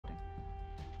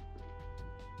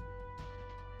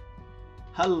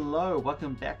Hello,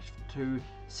 welcome back to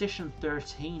session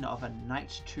 13 of A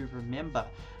Night to Remember.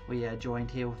 We are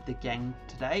joined here with the gang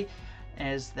today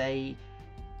as they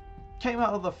came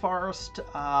out of the forest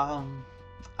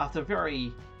after a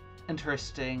very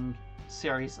interesting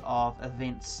series of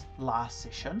events last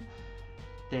session.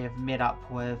 They have met up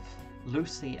with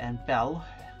Lucy and Belle.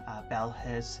 Belle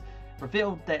has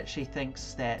revealed that she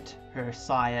thinks that her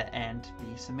sire and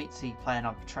the Samitsi plan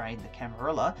on betraying the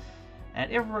Camarilla,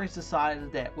 and everybody's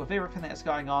decided that with everything that's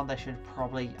going on, they should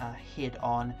probably head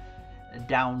on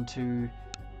down to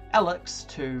Alex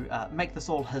to make this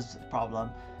all his problem.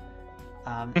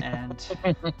 And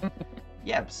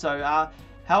yeah, so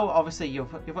how obviously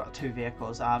you've got two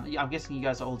vehicles. I'm guessing you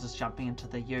guys are all just jumping into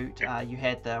the ute. You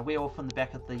had the werewolf in the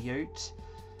back of the ute,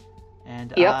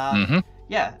 and Yep.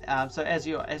 yeah. So as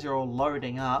you're all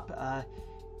loading up,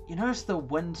 you notice the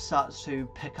wind starts to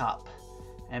pick up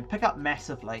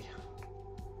massively.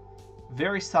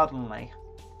 Very suddenly.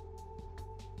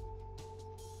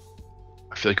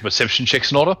 I feel like a perception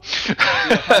check's in order.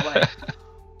 Yeah,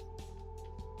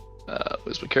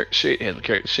 Where's my character sheet? Here's my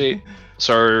character sheet.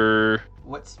 So,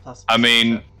 wits plus I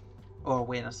mean, or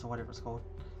awareness or whatever it's called.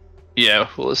 yeah.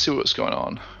 Well, let's see what's going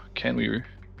on. Can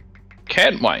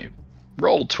my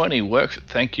roll 20 work?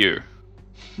 Thank you.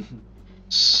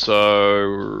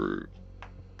 So,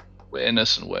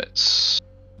 awareness and wits.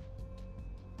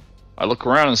 I look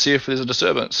around and see if there's a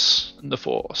disturbance in the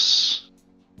force.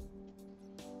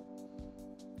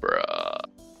 Bruh.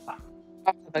 I'll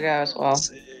have a go as well.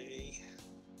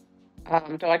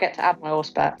 Do I get to add my all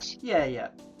specs? Yeah.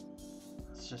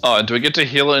 It's just, Oh, and do we get to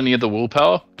heal any of the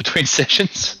willpower between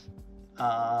sessions?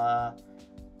 let's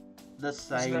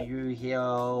say you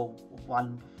heal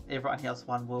one. Everyone heals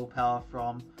one willpower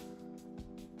from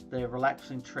the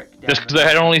relaxing trick. Down Just because I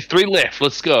had only 3 left.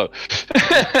 Let's go.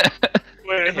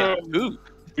 Wait, Yeah. ooh,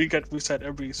 we get reset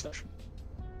every session.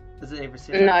 Is it every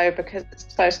session? No, because it's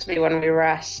supposed to be when we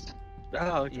rest.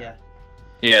 Ah, okay. Yeah.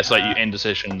 Yeah, it's like you end the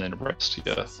session and then rest.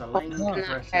 Yeah. So In Celine,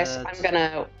 that case, Griffith.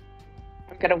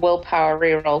 I'm gonna willpower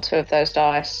reroll 2 of those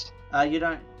dice. You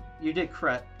did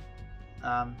crit.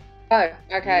 Oh, okay.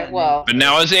 Yeah, Well, But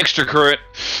now it's extra crit.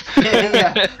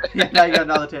 yeah. Now you got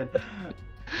another 10.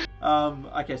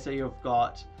 Okay, so you've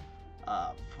got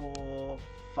 4,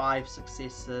 5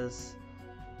 successes.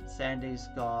 Sandy's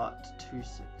got 2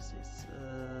 successes.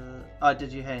 Oh,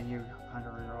 did you hang you hunger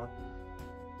reroll?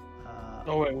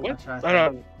 Oh wait, I'm what? trying to I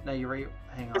think. don't. No,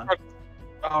 hang on.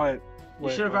 Oh wait. You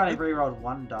should have only rerolled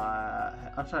 1 die.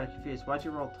 I'm trying to confuse. Why'd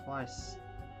you roll twice?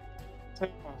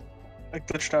 I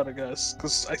glitched out, I guess,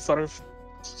 because I thought I've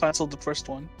cancelled the first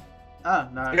one. Oh,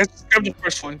 no. I guess just grab the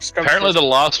first one. Just grab Apparently the the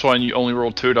first last one you only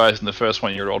rolled 2 dice and the first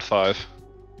one you rolled 5.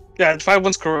 Yeah, the 5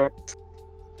 one's correct.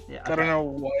 Yeah, I don't know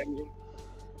why.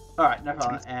 Alright, no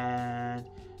problem. And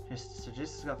so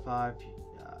Jess has got 5.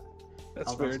 That's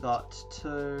Alden's weird. got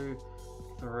 2,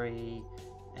 3,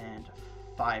 and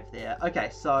 5 there. Okay,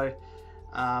 so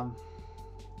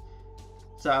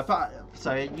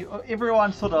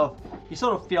everyone sort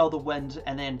of feel the wind,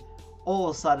 and then all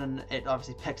of a sudden it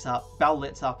obviously picks up. Belle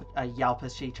lets up a yelp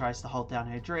as she tries to hold down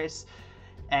her dress,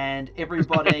 and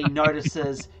everybody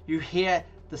notices. You hear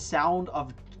the sound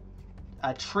of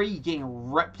a tree getting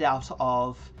ripped out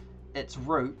of its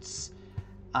roots,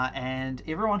 and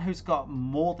everyone who's got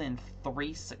more than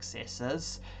 3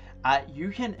 successes, you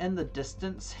can in the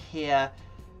distance hear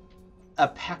a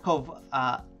pack of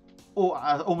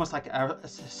almost like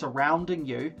surrounding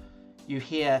you. You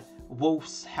hear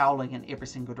wolves howling in every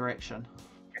single direction.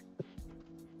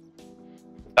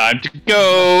 Time to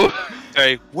go!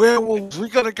 Hey, werewolves, we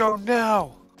gotta go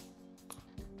now.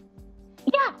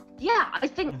 Yeah, I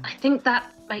think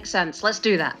that makes sense. Let's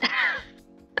do that.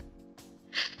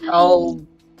 I'll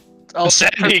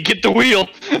Sandy, get the wheel!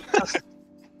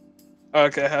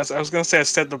 Okay, I was gonna say I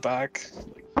stay at the back,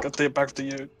 like at the back of the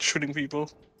unit, shooting people.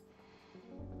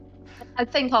 I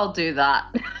think I'll do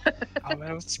that. Oh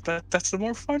man, that's the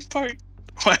more fun part.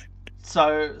 What?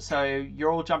 So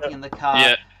you're all jumping in the car.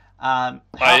 Yeah.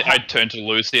 I turn to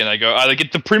Lucy and I go, either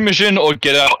get the permission or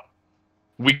get out.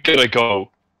 We gotta go.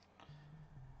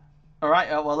 Alright,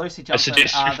 well Lucy I jumps in.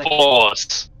 suggest you follow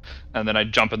us. And then I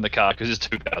jump in the car because it's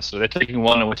 2 cars. So they're taking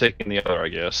one and we're taking the other, I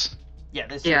guess. Yeah,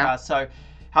 there's 2 Yeah. cars. So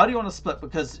how do you want to split?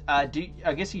 Because I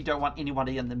guess you don't want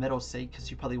anybody in the middle seat because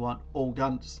you probably want all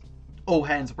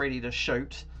hands ready to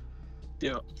shoot.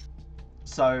 Yeah.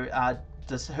 So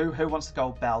who wants to go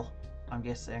with Belle? I'm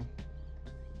guessing.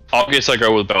 I guess I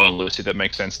go with Belle and Lucy. That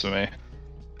makes sense to me.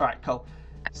 Alright, cool.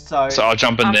 So So I'll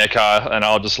jump in their car and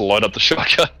I'll just load up the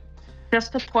shotgun.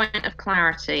 Just a point of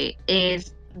clarity,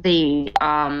 is the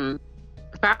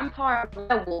vampire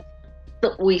werewolf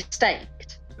that we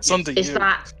staked, It's on the is ute.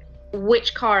 that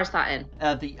which car is that in?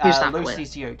 The Who's that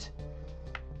Lucy's ute.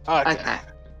 Okay. Okay.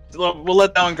 We'll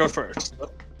let that one go first.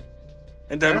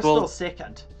 And then First we'll or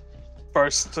second?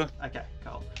 first. Okay,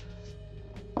 cool.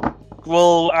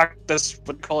 We'll act as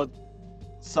what you call it.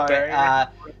 So, Barrier.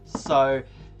 so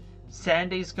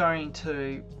Sandy's going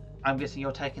to. I'm guessing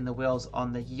you're taking the wheels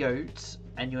on the ute,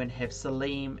 and you're going to have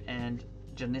Salim and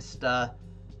Janista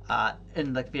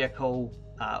in the vehicle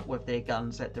with their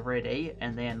guns at the ready,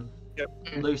 and then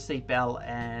Lucy, Belle,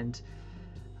 and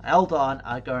Eldon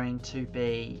are going to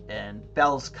be in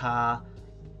Belle's car,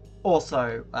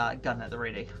 also gun at the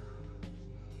ready.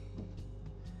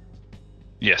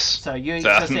 Yes. So you So,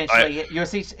 essentially you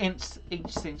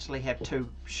essentially have two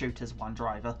shooters, one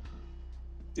driver.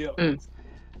 Yeah.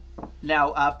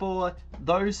 Now, for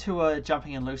those who are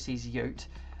jumping in Lucy's ute,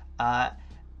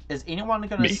 is anyone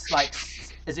going Me. to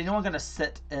is anyone going to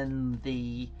sit in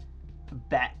the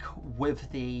back with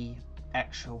the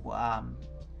actual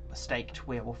staked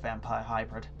werewolf vampire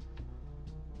hybrid,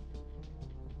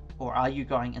 or are you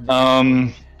going in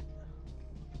the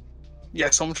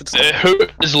Yeah, someone should stop. Who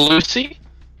is Lucy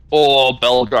or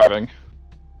Belle driving?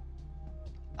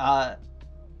 So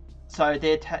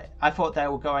I thought they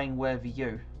were going with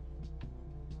you.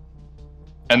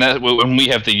 And that when we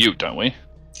have the ute, don't we?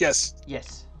 Yes,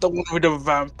 Yes. the one with the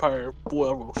vampire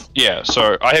werewolf. Yeah.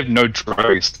 So I have no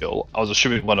driving skill. I was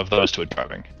assuming one of those two are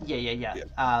driving.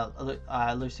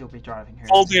 Yeah. Lucy will be driving her.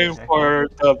 Holding for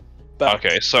the back.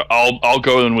 Okay, so I'll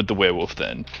go in with the werewolf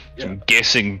then. Yeah. I'm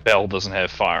guessing Belle doesn't have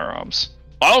firearms.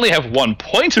 I only have 1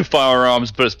 point of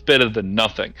firearms, but it's better than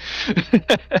nothing.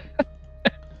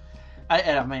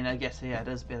 I mean, I guess it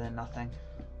is better than nothing.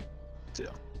 Yeah.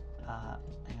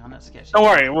 Hang on, let's get. Don't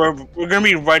worry, we're gonna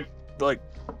be right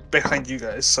behind you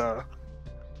guys, so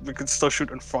we can still shoot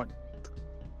in front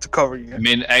to cover you. I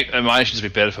mean, it might just be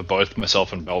better for both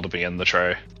myself and Belle to be in the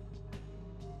tray.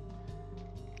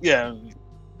 Yeah,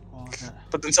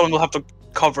 but then someone will have to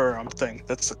cover thing.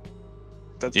 That's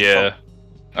Yeah.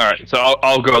 All right, so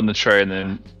I'll go in the tray and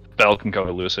then Belle can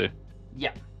cover Lucy.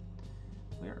 Yeah.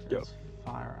 Where is Yep.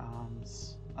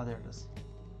 firearms? Oh, there it is.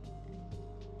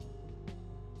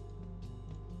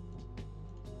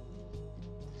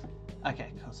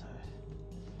 Okay, cool. So,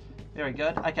 very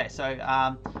good. Okay, so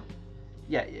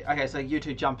yeah. Okay, so you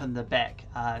two jump in the back.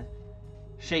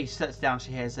 She sits down.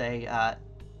 She has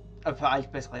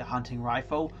basically a hunting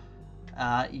rifle.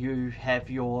 You have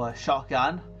your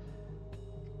shotgun.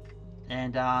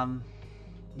 And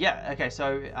yeah, okay,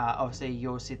 so obviously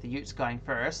you'll see the utes going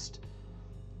first.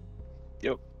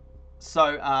 Yep.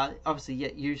 So obviously, yeah,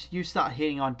 you start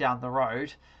heading on down the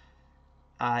road,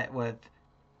 with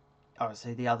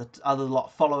obviously the other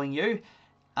lot following you,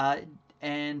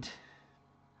 and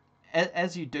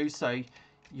as you do so,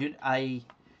 a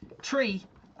tree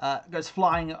goes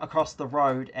flying across the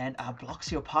road and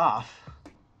blocks your path.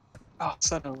 Oh,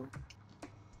 son of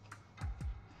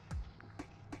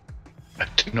I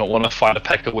do not want to fight a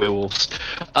pack of werewolves.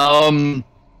 Can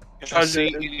I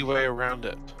see any way around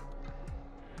it?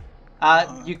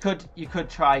 You could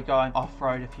try going off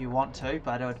road if you want to,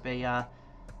 but it would be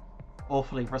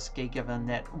awfully risky given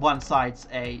that one side's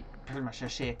pretty much a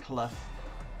sheer cliff,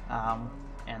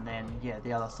 and then yeah,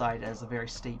 the other side is a very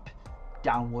steep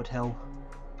downward hill.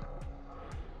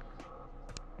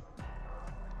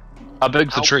 How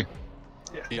big's the tree?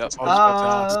 yeah. Yep, I was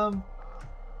about to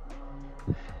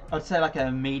ask. I'd say like a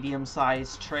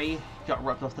medium-sized tree got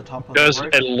ripped off the top of Does the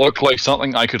roof. it look like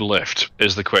something I could lift?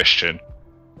 Is the question.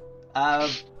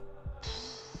 What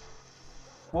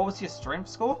was your strength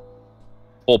score?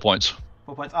 4 points.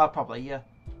 4 points. Oh, probably, yeah.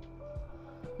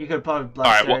 You could probably blood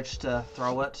Alright, well- surge to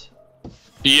throw it.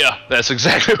 Yeah, that's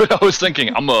exactly what I was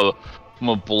thinking. I'm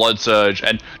a blood surge,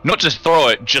 and not just throw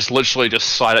it, just literally just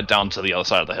slide it down to the other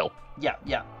side of the hill. Yeah.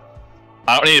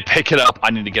 I don't need to pick it up.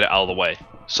 I need to get it out of the way.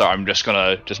 So I'm just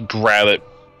gonna grab it,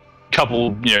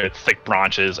 couple thick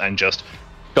branches, and just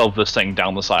shove this thing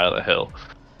down the side of the hill.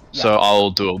 Yeah. So I'll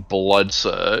do a blood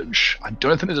surge. I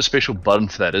don't think there's a special button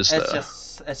for that, is there?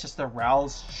 It's just a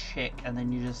rouse check, and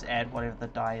then you just add whatever the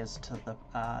die is to the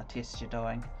test you're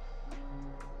doing.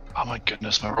 Oh my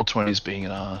goodness, my roll 20 is being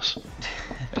an ass.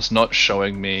 It's not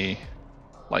showing me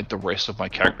like the rest of my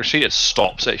character sheet. It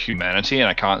stops at humanity, and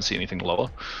I can't see anything lower.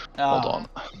 Hold on.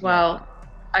 Well,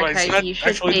 Wait, okay, is that you should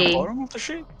actually the be. bottom of the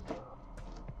sheet?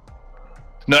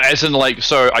 No, as in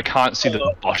so I can't see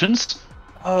the buttons.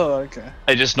 Oh, okay.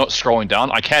 It's just not scrolling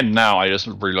down. I can now. I just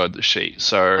reload the sheet.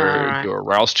 So Alright. do a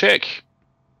rouse check.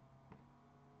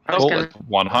 I was Cool. gonna- That's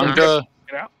one hunger,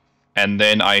 Get out. and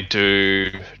then I do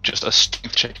just a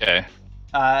strength check.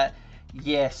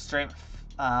 Yeah, strength.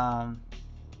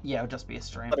 Yeah, it'll just be a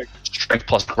strength. Strength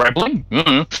plus grappling.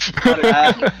 You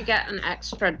could get an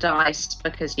extra dice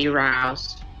because you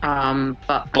roused. But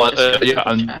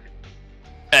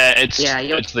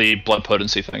it's the blood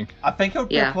potency thing. I think it'll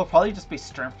probably just be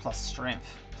strength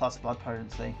plus blood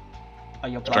potency. Oh,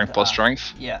 your blood, Strength plus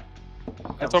strength. Yeah.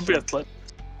 That would be athletic.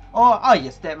 Oh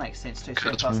yes, that makes sense too.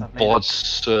 Because it's blood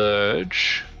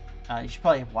surge. You should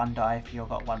probably have one die if you've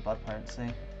got one blood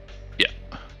potency. Yeah.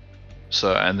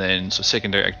 So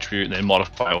secondary attribute, and then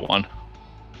modify 1.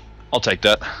 I'll take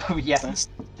that. Yeah.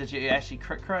 Did you actually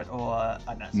crit or I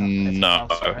don't know?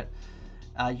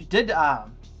 No. You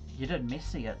did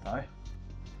messy it though.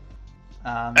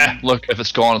 Look, if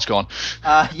it's gone, it's gone.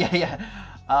 Yeah.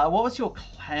 What was your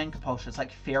clan compulsion? It's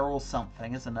like feral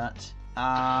something, isn't it?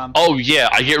 Oh yeah,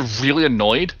 I get really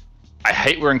annoyed. I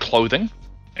hate wearing clothing.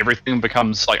 Everything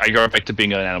becomes like I go back to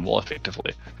being an animal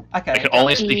effectively. Okay. I can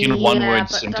only speak in one-word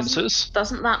sentences.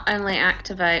 Doesn't that only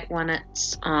activate when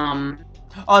it's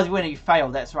Oh, when you fail.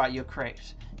 That's right. You're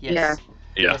correct. Yes.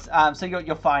 Yeah. Yes. So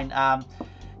you're fine.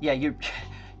 Yeah. You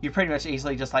pretty much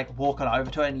easily just like walk on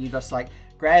over to it and you just like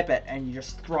grab it and you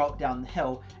just throw it down the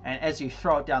hill. And as you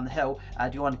throw it down the hill, do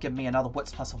you want to give me another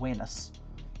wits plus awareness?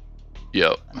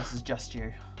 Yep. And this is just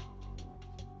you.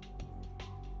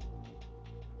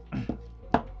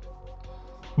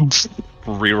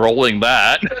 Re-rolling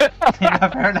that. Yeah,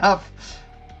 fair enough.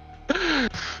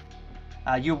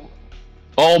 You.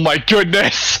 Oh my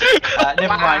goodness. Never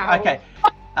mind. Okay.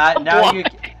 Now What? you.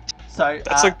 So.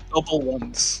 That's like double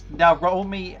ones. Now roll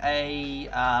me a.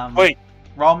 Wait.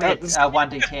 Roll me a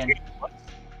 1d10.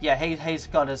 Yeah, he's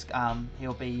got his.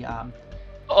 He'll be.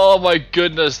 Oh my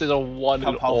goodness, there's a 1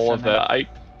 in all of that.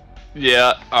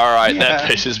 Yeah, alright, that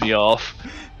pisses me off.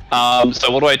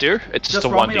 So what do I do? It's just a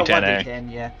roll me 1d10, a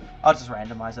 1d10, yeah. I'll just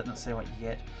randomize it and see what you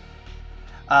get.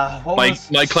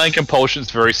 My clan compulsion's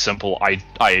very simple. I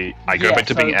go back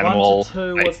to being animal. 1 to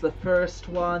 2 was the first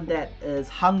one. That is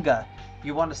hunger.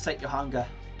 You want to set your hunger.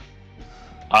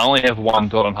 I only have 1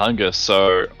 dot on hunger,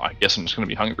 so I guess I'm just going to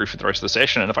be hungry for the rest of the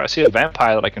session. And if I see a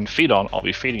vampire that I can feed on, I'll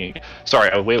be feeding it. Sorry,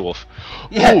 a werewolf.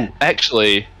 Yeah. Ooh,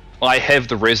 actually, I have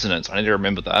the resonance. I need to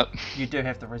remember that. You do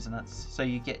have the resonance, so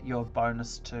you get your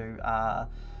bonus to.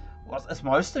 Well, it's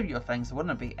most of your things.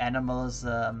 Wouldn't it be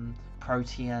animalism,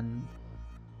 protein?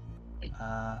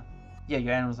 Yeah,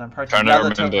 your animalism, protein. I'm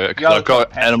trying to remember because I've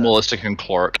got animalistic and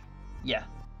chloric. Yeah,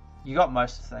 you got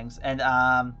most of things, and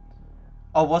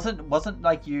oh, wasn't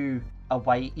like you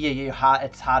away? Yeah,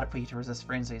 it's harder for you to resist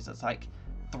frenzies. It's like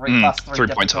 3 plus 3. 3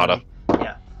 points harder.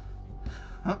 Yeah.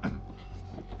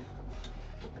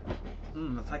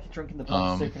 It's like drinking the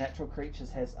blood of supernatural creatures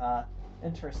has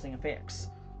interesting effects.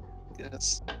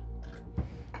 Yes.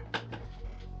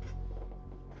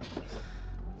 I'm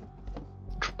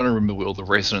trying to remember where all the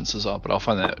resonances are, but I'll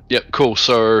find that. Yep, cool.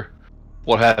 So,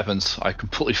 what happens? I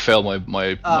completely failed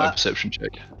my perception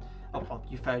check. Oh,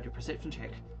 you failed your perception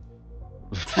check.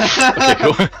 Okay,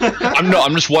 cool.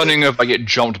 I'm just wondering if I get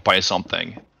jumped by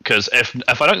something. Because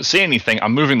if I don't see anything,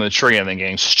 I'm moving the tree and then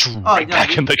getting straight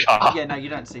back in the car. Yeah, no, you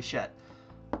don't see shit.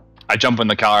 I jump in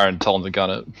the car and tell him to gun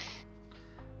it.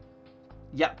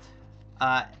 Yep.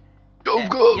 Go!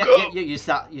 You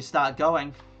start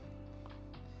going,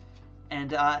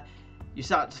 and you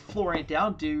start flooring it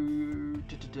down.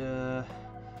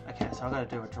 Okay, so I gotta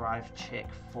do a drive check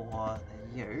for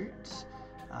the ute.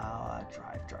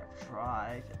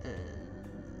 Drive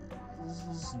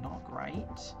is not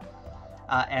great.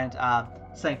 And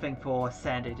same thing for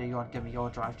Sandy. Do you want to give me your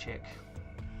drive check?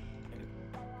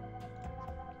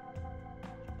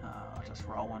 I'll just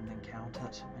roll one and count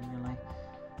it manually.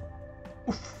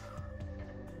 Oof.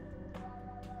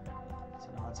 So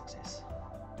no one success.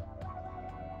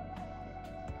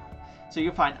 So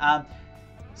you're fine. As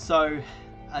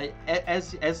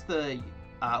the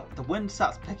wind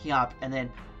starts picking up, and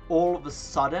then all of a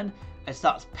sudden it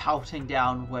starts pelting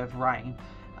down with rain.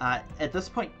 At this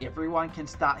point, everyone can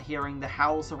start hearing the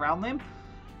howls around them.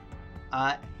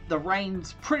 The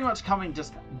rain's pretty much coming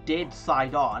just dead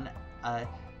side on,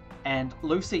 and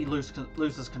Lucy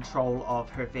loses control of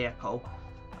her vehicle,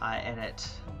 and it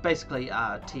basically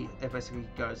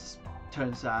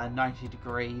turns 90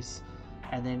 degrees,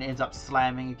 and then ends up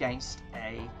slamming against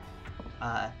the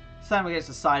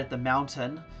side of the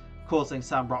mountain, causing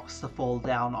some rocks to fall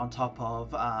down on top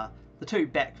of the 2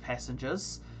 back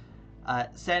passengers.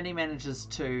 Sandy manages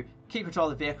to keep control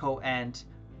of the vehicle, and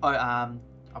I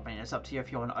mean, it's up to you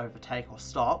if you want to overtake or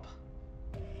stop.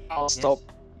 I'll stop.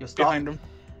 You'll stop behind him.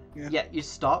 Yeah, you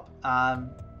stop.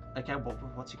 Okay,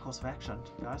 what's your course of action,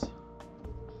 guys?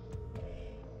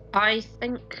 I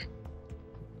think.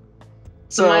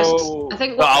 So, I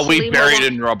think. Are we buried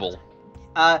in rubble?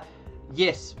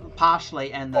 Yes,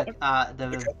 partially, and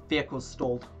the vehicle's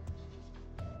stalled.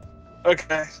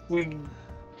 Okay,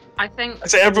 I think. I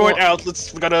say everyone out.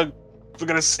 We're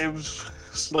gonna save,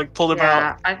 like pull them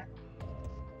out.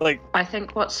 I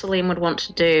think what Salim would want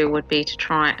to do would be to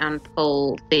try and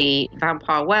pull the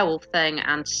vampire werewolf thing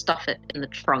and stuff it in the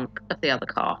trunk of the other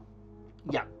car.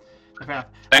 Yeah, fair enough.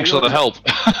 Thanks for the help.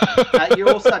 You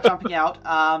all start jumping out.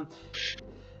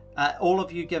 All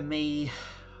of you give me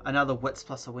another wits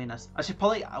plus awareness. I should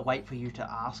probably wait for you to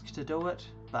ask to do it,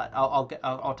 but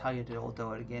I'll tell you to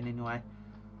do it again anyway.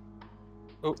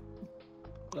 Oh,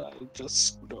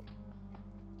 just.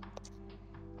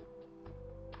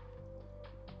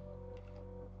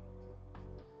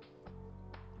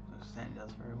 Sandy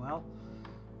does very well.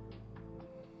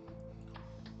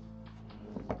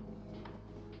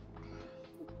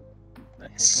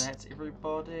 Nice. So that's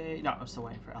everybody. No, I'm still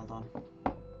waiting for Eldon.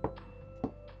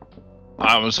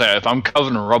 I would say if I'm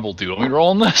covered in rubble, do you want me to roll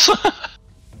on this?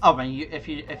 I mean, if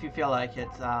you feel like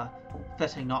it's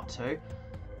fitting not to.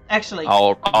 Actually,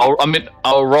 I'll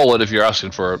roll it if you're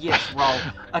asking for it. yes, roll.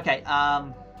 Okay.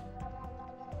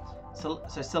 So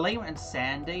Salim and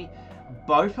Sandy,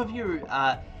 both of you.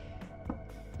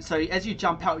 So as you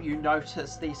jump out, you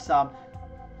notice these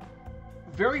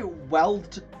very well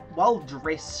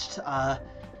dressed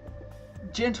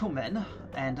gentlemen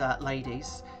and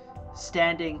ladies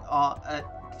standing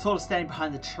sort of standing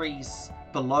behind the trees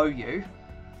below you.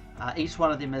 Each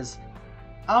one of them is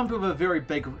armed with a very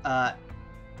big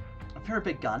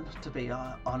gun, to be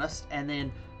honest. And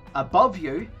then above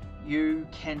you, you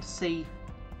can see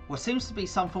what seems to be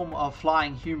some form of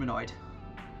flying humanoid.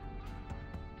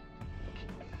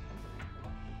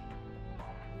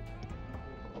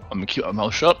 I'm gonna keep my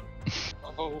mouth shut.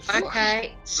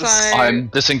 Okay, so I'm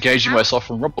disengaging myself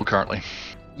from rubble currently.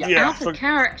 Yeah. out of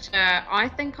character, I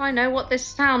think I know what this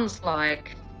sounds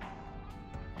like.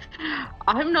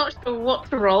 I'm not sure what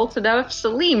to roll to know if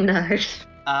Salim knows.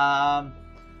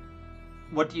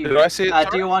 What do you? Did I see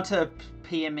it? Do you want to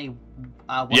PM me?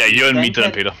 What Yeah, you and me done,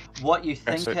 it, Peter. What you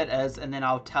think so- it is, and then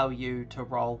I'll tell you to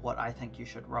roll what I think you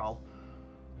should roll.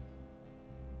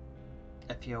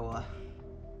 If you're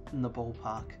in the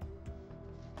ballpark.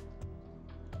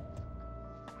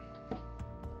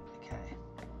 Okay.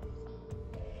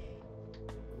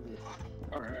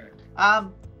 All right.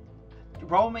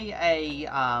 Roll me a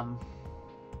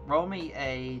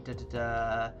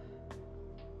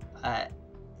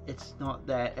it's not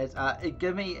that. It's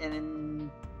give me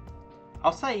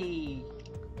I'll say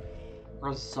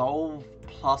resolve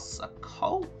plus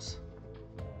occult.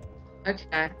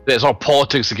 Okay. It's all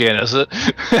politics again, is it?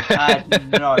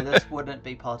 No, this wouldn't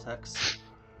be politics.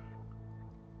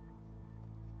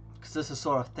 Because this is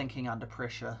sort of thinking under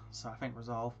pressure, so I think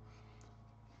resolve.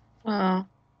 Well,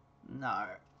 No.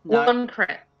 one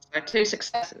crit, so 2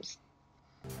 successes.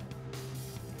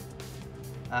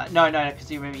 No, because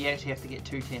you remember you actually have to get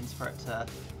 2 10s for it to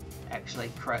actually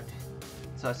crit.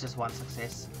 So it's just 1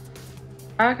 success.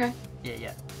 Okay.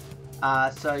 Yeah.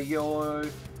 So you're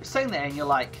sitting there and you're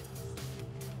like,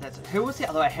 who was the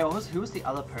other? Who was the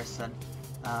other person?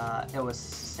 It was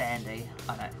Sandy.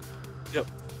 I know. Yep.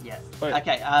 Yeah. Right.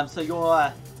 Okay. So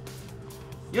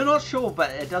you're not sure, but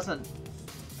it doesn't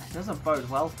bode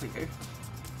well for you.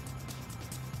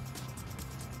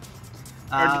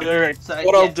 Alright. So,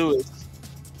 What yeah. I'll do is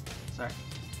Sorry.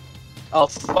 I'll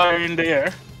fire in the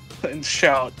air and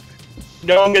shout.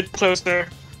 No one get closer,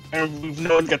 and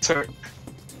no one gets hurt.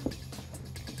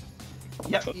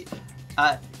 Yep.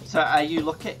 So are you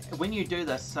when you do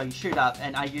this? So you shoot up,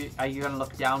 and are you going to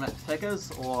look down at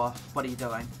figures, or what are you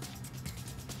doing?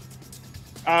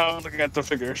 I'm looking at the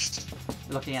figures.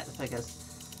 You're looking at the figures.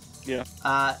 Yeah.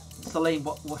 Salim,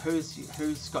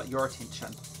 who's got your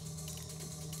attention?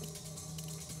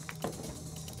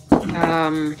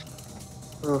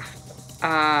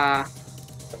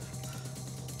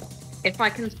 If I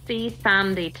can see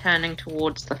Sandy turning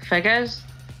towards the figures,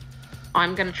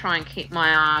 I'm going to try and keep my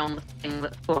eye on the thing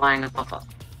that's flying above us.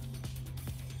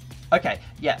 Okay,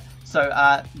 yeah. So,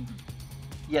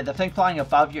 the thing flying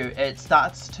above you, it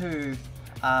starts to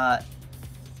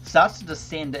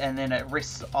descend, and then it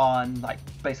rests on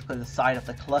basically the side of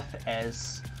the cliff and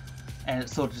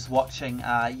it's sort of just watching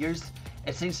you.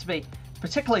 It seems to be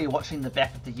particularly watching the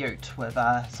back of the ute with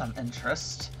some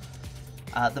interest.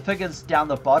 The figures down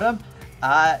the bottom,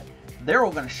 they're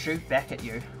all going to shoot back at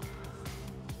you.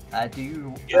 Do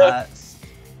you? Yeah.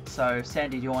 So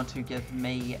Sandy, do you want to give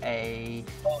me a?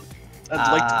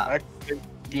 I'd like to activate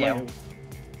Yeah. my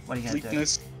What are you going to do?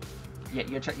 weakness. Yeah,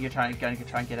 you're trying to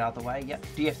try and get out of the way. Yep.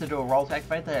 Do you have to do a roll to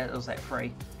activate that, or is that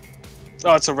free?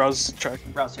 Oh, it's a rouse check.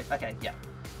 Rouse check. Okay. Yeah.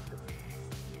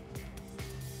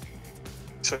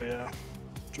 So yeah.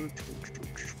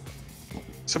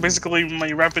 So basically,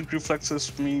 my rapid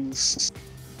reflexes means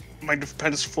my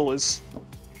defense full is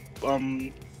Oh,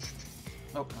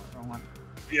 wrong one.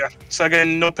 yeah. So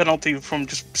again, no penalty from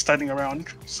just standing around.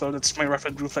 So that's my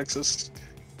rapid reflexes,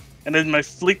 and then my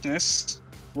fleetness,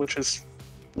 which is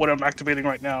what I'm activating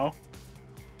right now,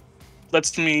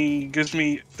 gives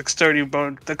me dexterity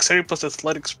plus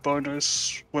athletics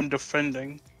bonus when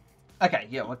defending. Okay,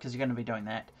 yeah, well, because you're going to be doing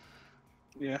that.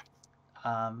 Yeah.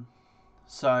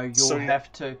 So you'll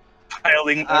have to.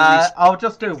 Piling. I'll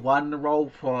just do one roll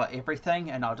for everything,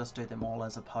 and I'll just do them all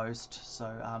as opposed. So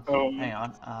hang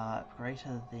on.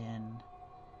 Greater than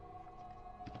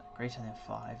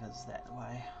 5 is that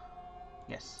way.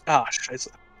 Yes. Ah, scheiße.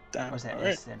 Damn. Or is that All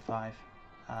less right. than 5?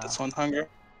 That's one hunger.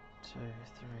 2, 3,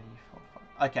 4,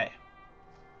 5. Okay.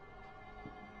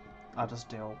 I'll just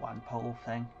do a one pull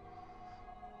thing.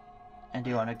 And do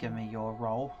you want to give me your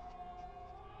roll?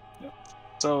 Yep.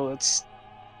 So it's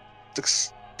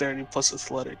dexterity plus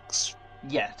athletics.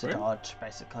 Yeah, to Right. dodge,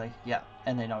 basically. Yeah.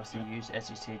 And then obviously use, as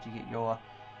you said, you get your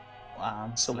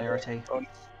celerity. Bonus.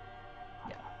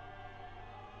 Yeah.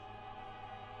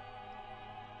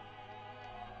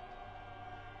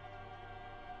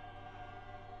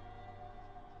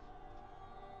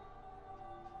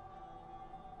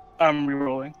 I'm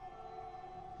rerolling.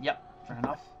 Yep, fair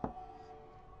enough.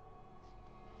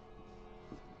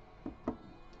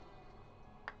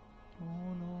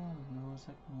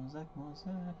 Music.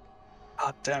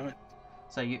 Ah, damn it.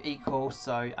 So you equal,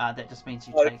 so that just means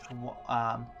you take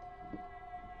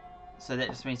so that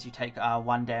just means you take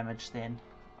 1 damage then,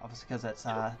 obviously because it's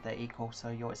they're equal, so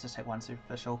you always just take 1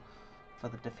 superficial for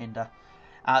the defender.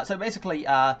 So basically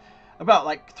about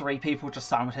like 3 people just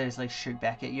simultaneously shoot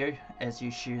back at you as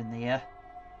you shoot in the air.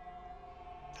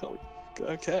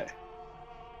 Okay.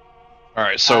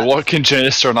 Alright, so what can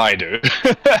Janister and I do?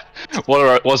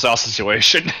 What's our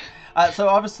situation? So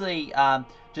obviously,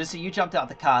 just so you jumped out of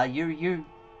the car, you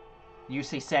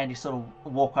see Sandy sort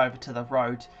of walk over to the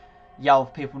road, yell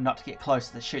for people not to get close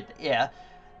to shoot the air.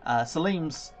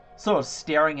 Salim's sort of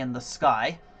staring in the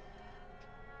sky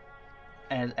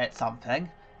and at something,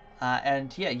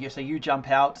 and yeah, so you jump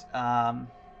out.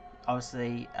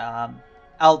 Obviously,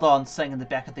 Aldon's sitting in the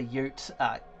back of the ute,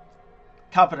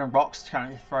 covered in rocks,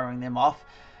 currently throwing them off.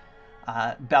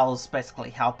 Belle's basically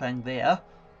helping there.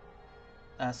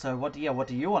 So what do you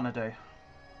want to do?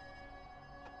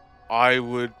 I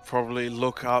would probably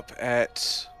look up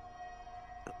at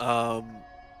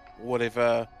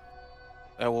whatever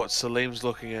what Salim's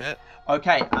looking at.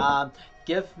 Okay,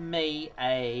 give me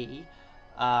a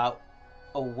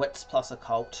wits plus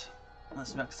occult.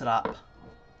 Let's mix it up.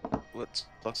 What's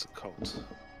plus occult?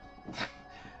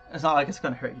 It's not like it's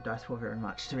going to hurt your dice pool very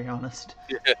much, to be honest.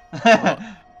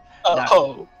 Yeah.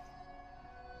 Oh.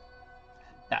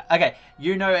 No, okay,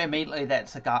 you know immediately that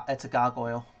it's a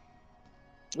gargoyle.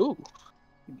 Ooh.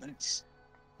 Nice.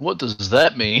 What does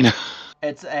that mean?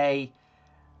 It's a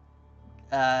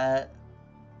let's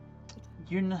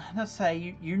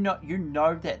say you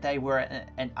know that they were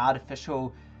an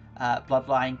artificial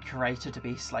bloodline created to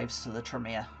be slaves to the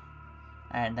Tremere,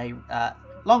 and they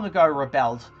long ago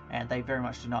rebelled, and they very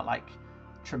much do not like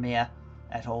Tremere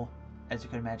at all, as you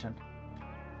can imagine.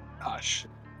 Ah, shit.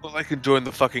 Well, they can join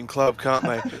the fucking club, can't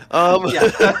they? I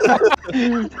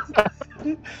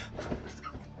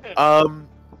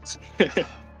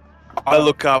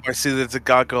look up, I see that it's a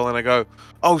gargoyle, and I go,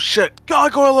 "Oh shit,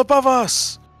 gargoyle above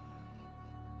us!"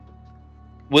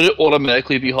 Would it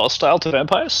automatically be hostile to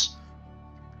vampires?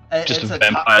 Just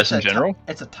vampires in general?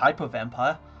 It's a type of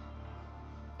vampire.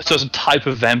 So it's a type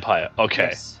of vampire. Okay.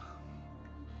 Yes.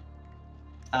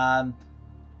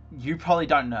 You probably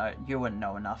don't know. You wouldn't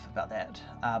know enough about that.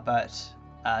 But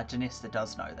Janesta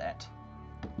does know that.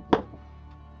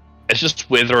 It's just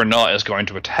whether or not it's going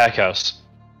to attack us,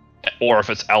 or if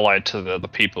it's allied to the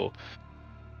people.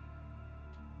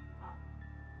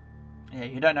 Yeah,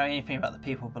 you don't know anything about the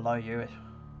people below you,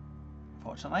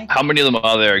 unfortunately. How many of them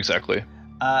are there exactly?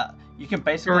 You can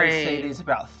basically 3. see there's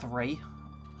about 3.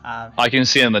 I can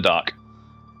see in the dark.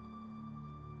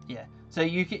 Yeah. So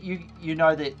you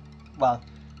know that, well,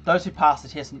 those who pass the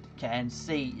test can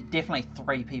see definitely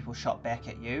 3 people shot back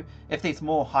at you. If there's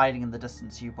more hiding in the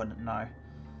distance, you wouldn't know.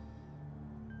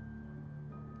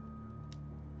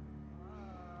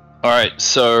 Alright,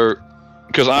 so...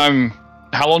 Because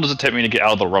how long does it take me to get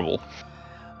out of the rubble?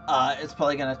 It's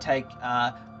probably going to take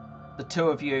the 2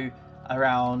 of you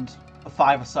around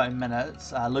 5 or so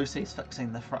minutes. Lucy's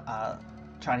fixing the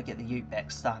trying to get the ute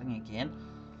back starting again.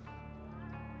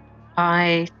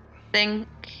 I think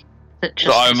that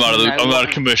So I'm out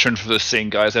of commission for this scene,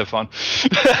 guys. Have fun.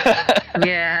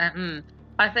 Yeah,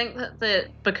 I think that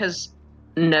because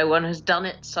no one has done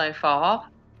it so far,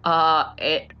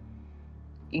 I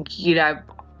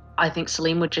think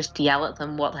Celine would just yell at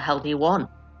them, "What the hell do you want?"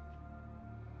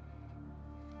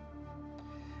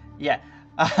 Yeah,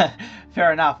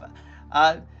 fair enough.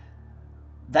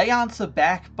 They answer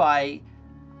back by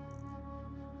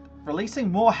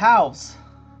releasing more howls,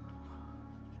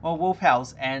 more wolf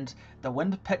howls, and the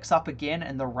wind picks up again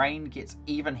and the rain gets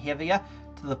even heavier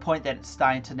to the point that it's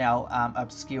starting to now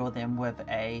obscure them with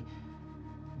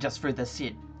just through the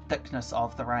set thickness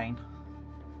of the rain.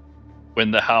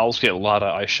 When the howls get louder,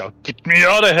 I shout, "Get me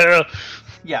out of here!"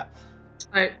 Yeah.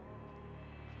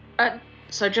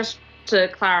 So just to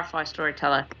clarify,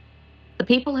 storyteller, the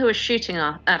people who are shooting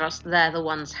at us, they're the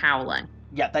ones howling.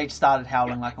 Yeah, they started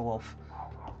howling like a wolf,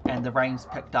 and the rain's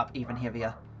picked up even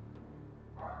heavier.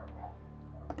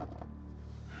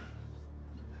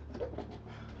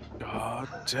 God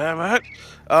damn it.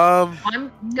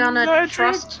 I'm gonna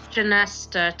trust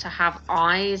Janesta to have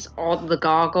eyes on the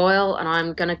gargoyle, and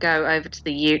I'm gonna go over to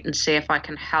the Ute and see if I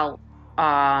can help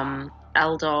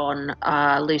Eldon,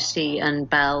 Lucy, and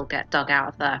Belle get dug out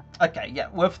of there. Okay, yeah,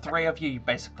 with three of you,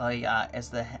 basically, as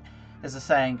the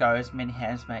saying goes, many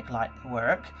hands make light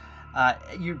work.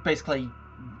 You basically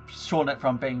shorten it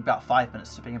from being about 5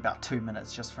 minutes to being about 2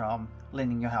 minutes, just from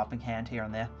lending your helping hand here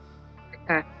and there.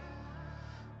 Okay.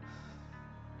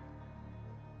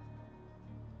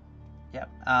 Yep.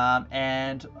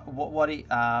 And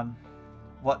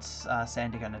what's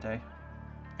Sandy gonna do,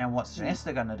 and what's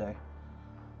Janesta gonna do?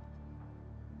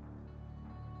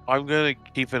 I'm gonna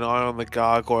keep an eye on the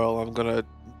gargoyle. I'm gonna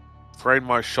train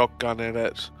my shotgun at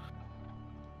it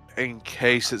in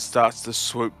case it starts to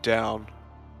swoop down.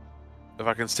 If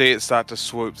I can see it start to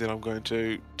swoop, then I'm going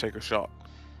to take a shot.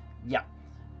 Yeah.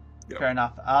 Yep. Fair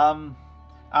enough.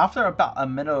 After about a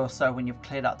minute or so, when you've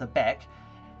cleared out the back,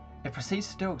 it proceeds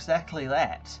to do exactly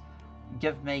that.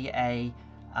 Give me a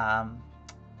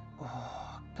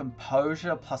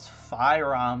composure plus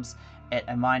firearms at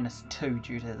a -2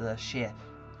 due to the sheer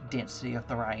density of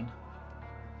the rain.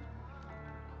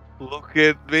 Look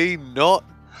at me not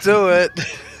do it.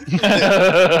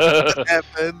 That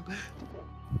happened.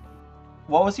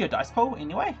 What was your dice pool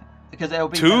anyway? Because it'll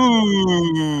be 2.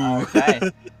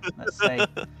 Okay. Let's see.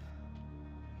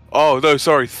 Oh no,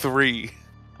 sorry, 3.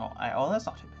 Oh, that's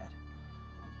not too bad.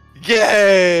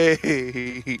 Yay!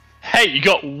 Hey, you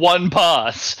got one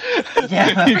pass.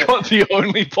 Yeah. You got the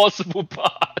only possible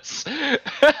pass.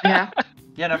 Yeah.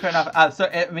 Yeah, no, fair enough. So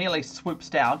it immediately swoops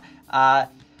down. I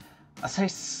say,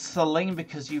 Celine,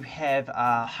 because you have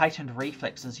heightened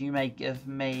reflexes, you may give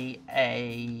me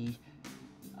a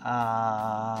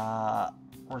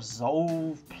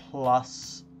resolve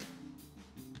plus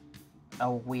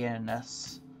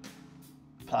awareness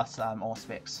plus all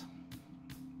specs.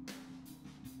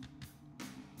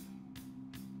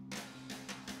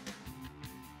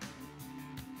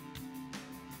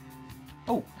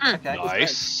 Oh, okay.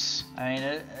 Nice. I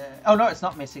mean, oh no, it's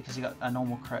not messy because you got a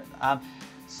normal crit.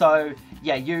 So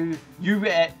yeah, you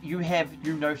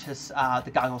notice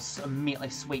the gargoyles immediately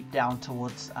sweep down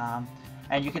towards,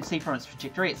 and you can see from its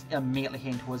trajectory, it's immediately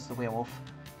heading towards the werewolf.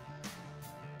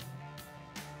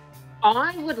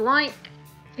 I would like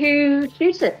to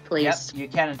shoot it, please. Yep, you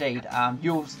can indeed.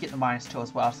 You'll get the -2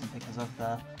 as well, simply because of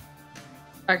the.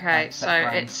 Okay, so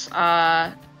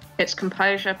it's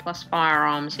composure plus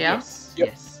firearms, yeah? Yes. Yep.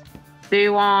 Yes.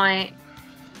 Do I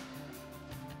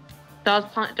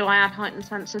add heightened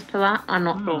senses to that? I'm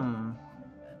not sure.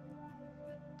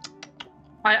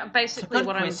 Basically,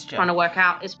 what I'm trying to work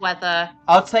out is whether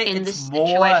I'd say in it's this more...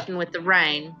 situation with the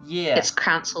rain, Yeah. it's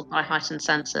cancelled by heightened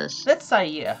senses. Let's say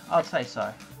yeah. I'd say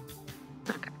so.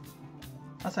 Okay.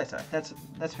 I'd say so. That's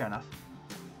fair enough.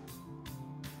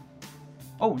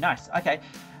 Oh, nice. Okay.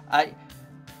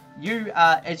 You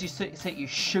as you see, you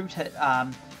shoot it,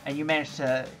 and you manage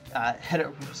to hit it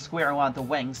square in one of the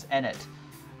wings, and it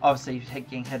obviously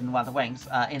getting hit in one of the wings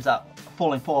ends up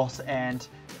falling forth and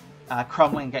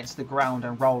crumbling against the ground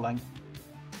and rolling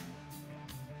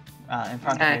in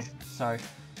front of you. So,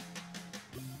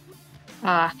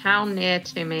 how near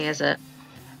to me is it?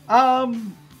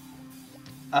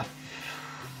 a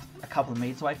couple of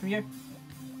meters away from you.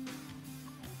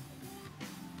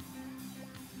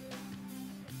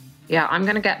 Yeah, I'm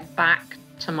going to get back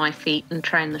to my feet and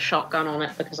train the shotgun on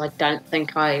it because I don't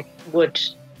think I would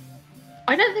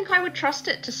trust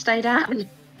it to stay down.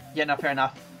 Yeah, no, fair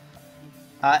enough.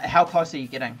 How close are you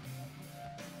getting?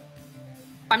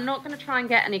 I'm not going to try and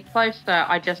get any closer.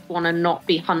 I just want to not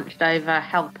be hunched over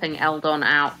helping Eldon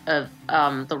out of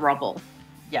the rubble.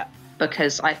 Yeah.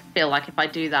 Because I feel like if I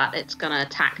do that, it's going to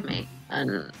attack me.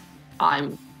 And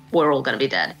we're all going to be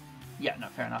dead. Yeah, no,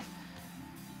 fair enough.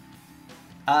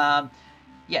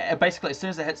 Yeah, basically, as soon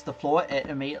as it hits the floor, it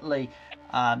immediately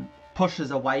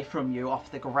pushes away from you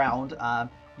off the ground.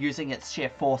 Using its sheer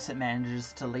force, it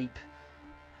manages to leap.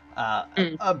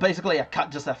 Basically,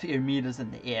 just a few meters in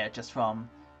the air, just from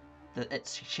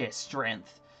its sheer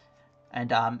strength,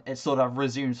 and it sort of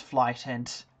resumes flight and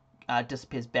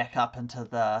disappears back up into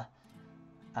the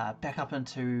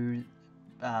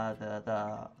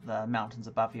the mountains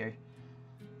above you.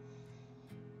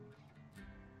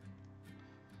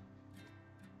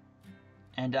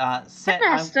 And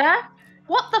Master,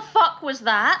 what the fuck was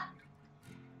that?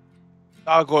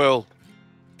 Gargoyle,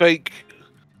 fake,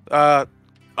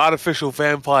 artificial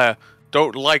vampire.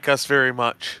 Don't like us very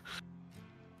much.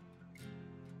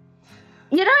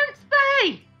 You don't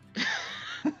say.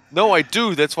 No, I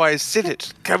do. That's why I said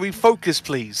it. Can we focus,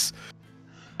 please?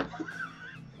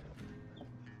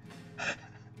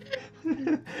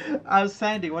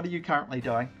 Sandy, what are you currently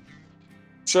doing?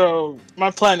 So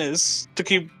my plan is to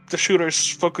keep the shooters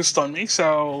focused on me,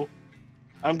 so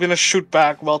I'm gonna shoot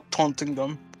back while taunting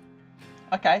them.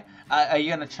 Okay. Are you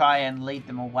gonna try and lead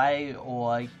them away,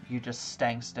 or are you just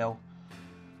staying still?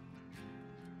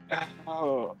 I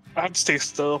have to stay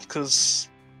still because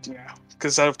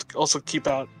I have to also keep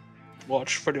out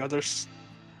watch for the others.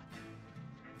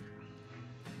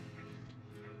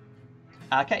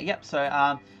 Okay. Yep.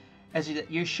 So as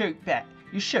you shoot back,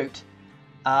 let's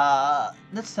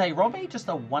say roll me just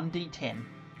a 1d10.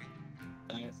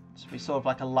 Just be sort of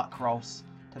like a luck rolls,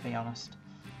 to be honest.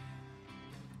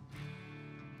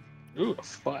 Ooh, a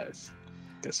 5.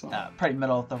 Guess not. Pretty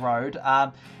middle of the road.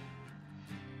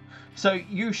 So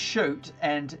you shoot,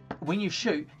 and when you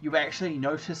shoot, you actually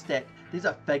notice that there's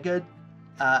a figure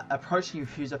approaching you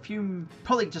who's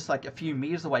probably just like a few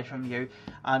meters away from you.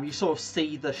 You sort of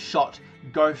see the shot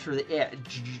go through the air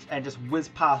and just whiz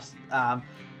past,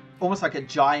 almost like a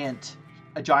giant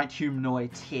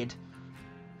humanoid's head.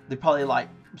 They're probably like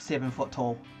 7 foot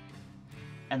tall,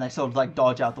 and they sort of like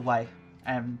dodge out the way.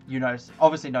 And you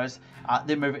obviously notice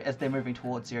they're moving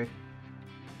towards you.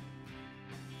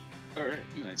 Alright,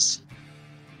 nice.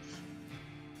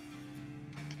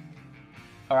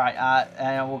 Alright,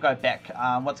 and we'll go back.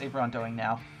 What's everyone doing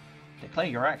now? Declare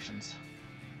your actions.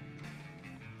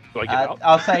 Do I get out?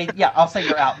 I'll say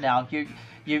you're out now. You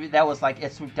that was like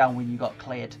it swooped down when you got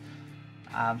cleared.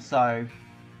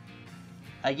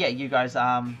 You guys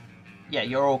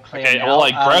you're all clear Okay, now. well,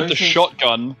 I grab the Lucy,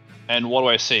 shotgun, and what do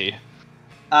I see?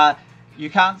 You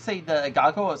can't see the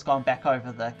gargoyle. It's gone back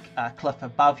over the cliff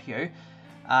above you.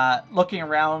 Looking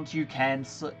around, you can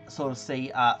sort of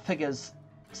see figures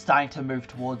starting to move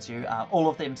towards you. All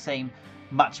of them seem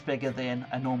much bigger than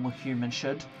a normal human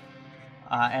should,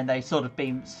 and they sort of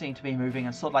seem to be moving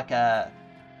in sort of like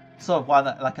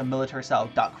a military style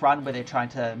duck run, where they're trying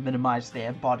to minimize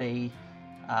their body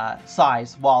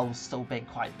size while still being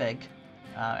quite big,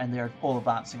 and they're all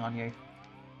advancing on you.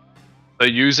 So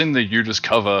using the you just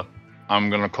cover, I'm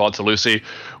going to call out to Lucy,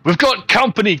 "We've got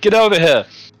company, get over here!"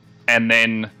 And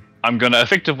then I'm going to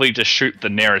effectively just shoot the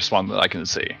nearest one that I can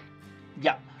see.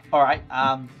 Yeah, alright,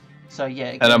 so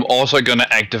yeah. And I'm also going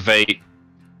to activate,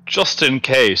 just in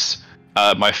case,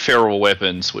 my feral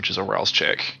weapons, which is a rouse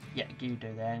check. Yeah, you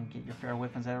do that and get your feral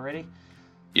weapons out already.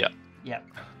 Yeah. Yeah.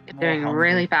 You're doing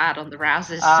really bad on the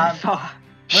rouses so far.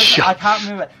 I can't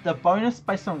remember. The bonus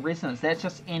based on resonance, that's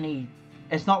just any...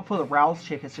 It's not for the rouse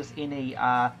check, it's just any...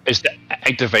 It's the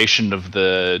activation of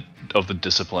the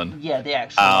discipline. Yeah, the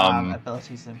actual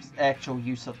abilities, actual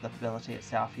use of the ability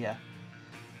itself, yeah.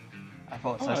 I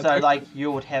thought so. So, like,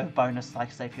 you would have a bonus,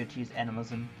 like, say, if you had to use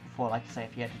animalism for, like, say,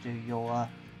 if you had to do your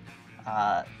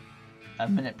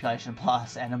manipulation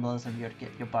plus animalism, you'd get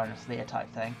your bonus there type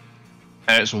thing.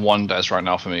 And it's 1 dice right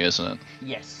now for me, isn't it?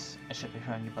 Yes, it should be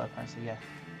showing you both points, so yeah.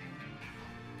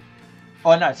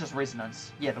 Oh no, it's just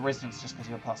resonance. Yeah, the resonance just because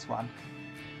you're +1.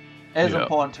 It is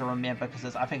important to remember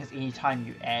because I think it's any time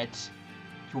you add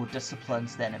your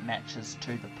disciplines, then it matches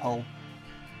to the pull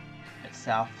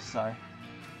itself. So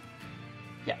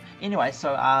yeah. Anyway,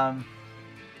 so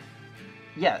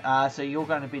so you're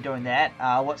going to be doing that.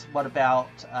 What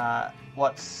about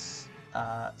what's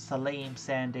Salim,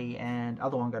 Sandy, and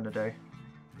other one going to do?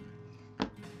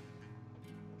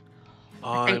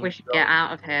 I think we should get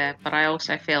out of here, but I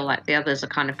also feel like the others are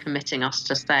kind of committing us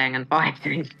to staying and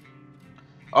fighting.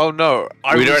 Oh no,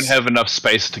 we don't have enough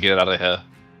space to get out of here.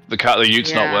 The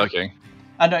ute's not working.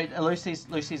 I know Lucy's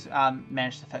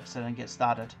managed to fix it and get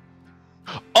started.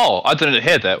 Oh, I didn't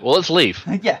hear that. Well, let's leave.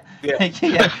 Yeah.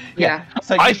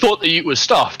 So I thought the ute was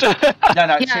stuffed. No,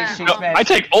 Yeah. she's managed. I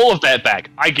take all of that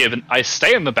back. I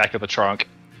stay in the back of the trunk,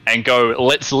 and go,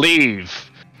 let's leave.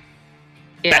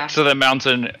 Yeah. Back to the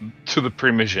mountain, to the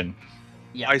pre-mission.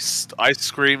 Yeah. I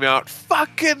scream out,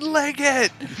 "Fucking leg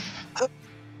it!"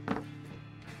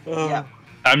 Yeah.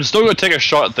 I'm still going to take a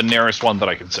shot at the nearest one that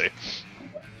I can see.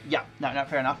 Yeah, no,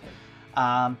 fair enough.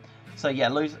 So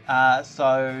yeah,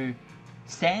 so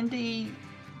Sandy,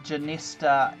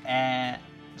 Janesta, and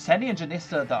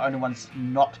Janesta are the only ones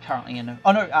not currently in.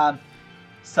 Oh no,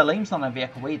 Salim's not in a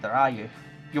vehicle either, are you?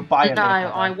 You're by a No,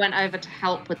 vehicle, I though. went over to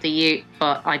help with the ute,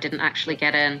 but I didn't actually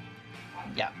get in.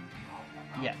 Yeah.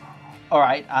 All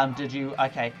right. Did you?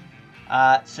 Okay.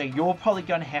 So you're probably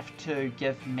going to have to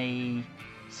give me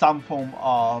some form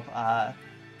of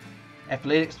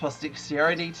athletics plus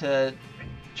dexterity to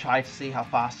try to see how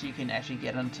fast you can actually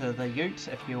get into the ute,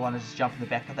 if you want to just jump in the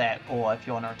back of that, or if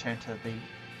you want to return to the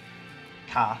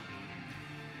car.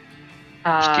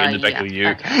 Just get in the back Yeah, of the ute.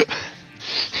 okay.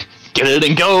 Get it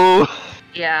and go!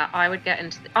 Yeah, I would get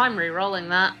into. I'm re-rolling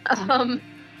that.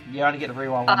 You only get to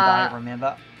reroll one die,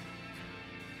 remember?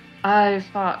 Oh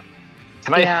fuck.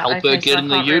 Can I help okay, her get so in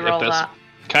the I can't ute? reroll If that's... that.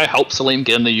 Can I help Salim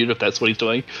get in the ute if that's what he's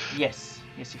doing? Yes,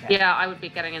 you can. Yeah, I would be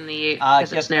getting in the ute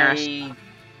because it's Give nearest. me...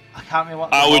 I can't remember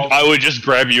what the I would just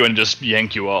grab you and just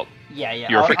yank you up. Yeah.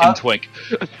 You're a freaking twink.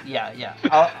 Yeah.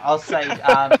 I'll say,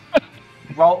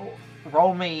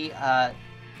 roll me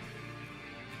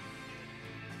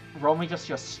just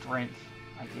your strength,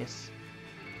 I guess.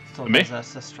 So Me? there's a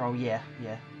assist roll, yeah.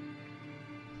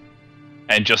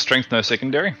 And just strength, no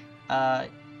secondary?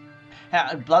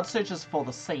 Blood Surge is for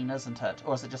the scene, isn't it?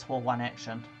 Or is it just for one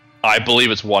action? I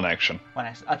believe it's one action. One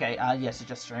action. Okay, yeah, so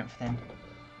just strength then.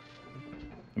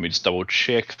 Let me just double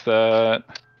check that.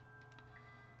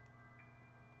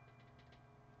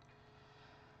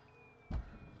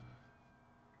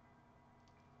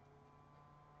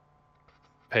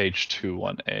 Page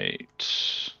 218.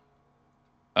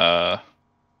 Yeah,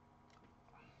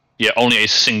 only a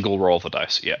single roll of the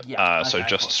dice. Yeah. So okay,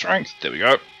 just cool. strength. There we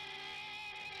go.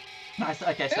 Nice.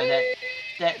 Okay, so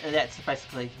that's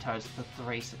basically toast for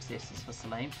 3 successes for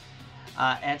Salim.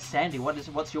 And Sandy,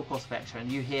 what's your course of action?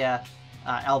 You hear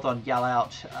Eldon yell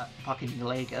out, "Fucking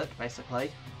leg it!"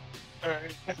 Basically.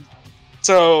 Alright.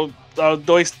 So,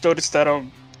 notice that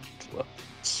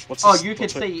what's Oh, this- you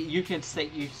what's can see.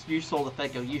 You saw the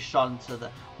figure. You shot into the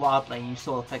wildly, and you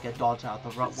saw the figure dodge out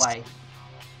the right way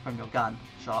from your gun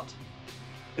shot.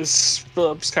 Is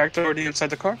Philip's character already inside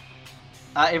the car?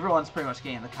 Everyone's pretty much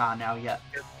getting in the car now. Yeah.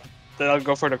 Then I'll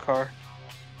go for the car.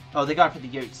 Oh, they're going for the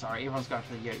ute. Sorry, everyone's going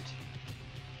for the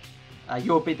ute.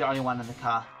 You'll be the only one in the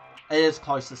car. It is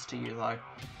closest to you though.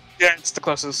 Yeah, it's the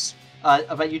closest.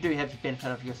 But you do have the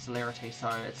benefit of your celerity, so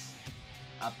it's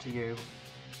up to you.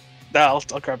 Nah,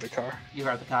 I'll grab the car. You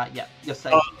grab the car. Yeah, you're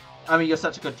safe. I mean, you're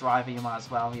such a good driver. You might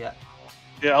as well. Yeah.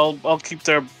 Yeah, I'll keep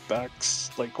their backs.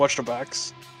 Like, watch their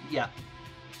backs. Yeah.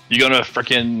 You gonna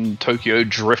frickin' Tokyo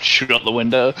drift shoot out the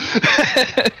window?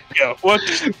 Yeah, what?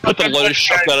 Put the loaded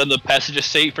shotgun in the passenger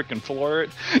seat, frickin' floor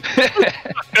it.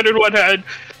 Gun in one hand,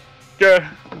 yeah,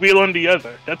 wheel on the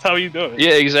other. That's how you do it.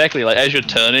 Yeah, exactly. Like as you're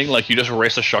turning, like you just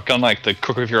rest a shotgun like the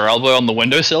crook of your elbow on the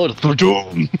windowsill.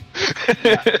 Boom.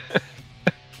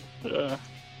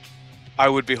 I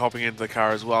would be hopping into the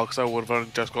car as well because I would have only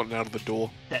just gotten out of the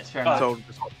door. That's fair enough. So I would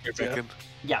just hop for a second.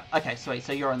 Yeah. Okay. Sweet.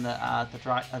 So you're in the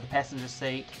passenger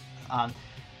seat.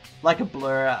 Like a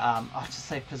blur. I'll just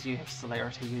say because you have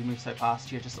celerity, you move so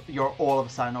fast. You're all of a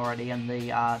sudden already in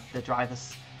the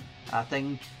driver's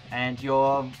thing, and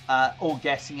you're all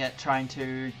gassing it, trying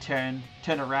to turn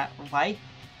around away.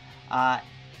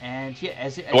 And yeah,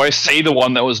 Do I see the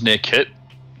one that was near Kit?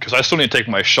 Because I still need to take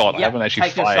my shot. I haven't actually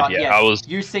take your fired shot, yet. yeah. I was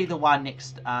You see the one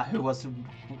next, who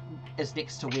is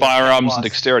next to where firearms was, and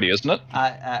dexterity, isn't it?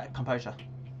 composure.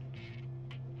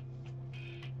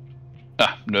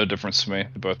 Ah, no difference to me.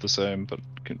 They're both the same, but.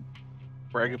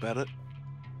 Brag about it.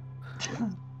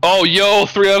 Oh, yo,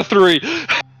 3 out of 3.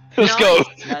 Let's go.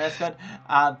 No, that's good.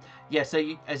 Yeah,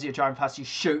 so as you're driving past, you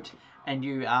shoot, and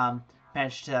you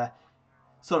manage to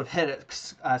sort of hit it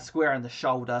square in the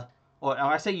shoulder. Or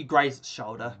I say you graze its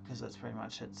shoulder, because that's pretty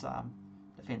much its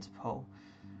defensive pull.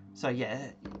 So yeah,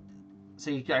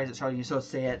 so you graze its shoulder, and you sort of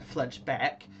see it flinch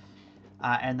back,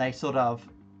 and it sort of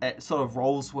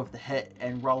rolls with the hit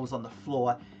and rolls on the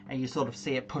floor, and you sort of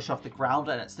see it push off the ground,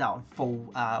 and it's now in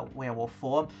full werewolf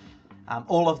form.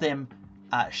 All of them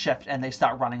shift, and they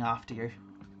start running after you.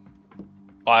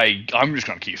 I'm just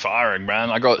gonna keep firing,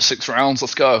 man. I got 6 rounds.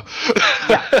 Let's go.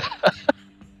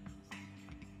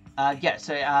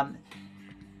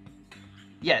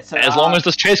 Yeah. So as long as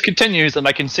this chase continues and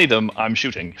I can see them, I'm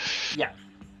shooting. Yeah.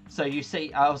 So you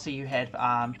see, obviously you had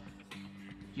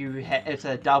it's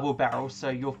a double barrel, so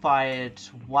you'll fire it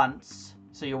once.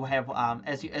 So you'll have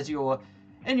as you're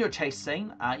in your chase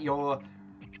scene, you're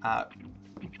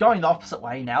going the opposite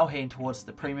way now, heading towards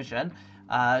the Primogen.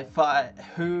 For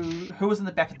who was in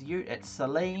the back of the ute? It's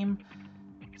Salim,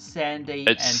 Sandy,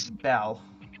 and Belle.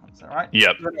 Is that right?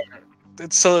 Yep.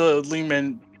 It's Liam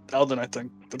and Alden, I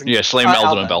think. Yeah, Salim,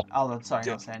 Alden, and Belle. Alden, sorry,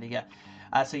 not Sandy. Yeah.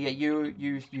 So yeah,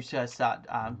 you start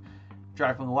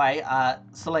driving away.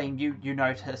 Salim, you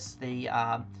notice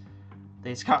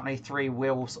there's currently 3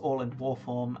 werewolves all in war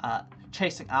form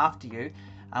chasing after you.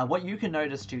 What you can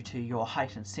notice due to your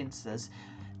heightened senses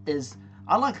is,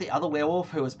 unlike the other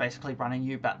werewolf who was basically running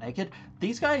you butt naked,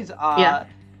 these guys are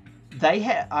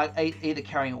are either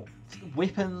carrying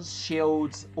weapons,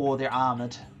 shields, or they're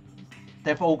armored.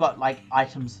 They've all got like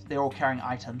items. They're all carrying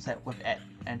items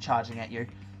and charging at you.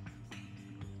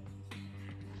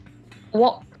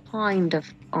 What kind of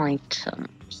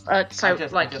items?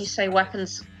 You say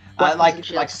weapons.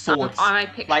 Like swords. Am I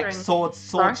picturing... Like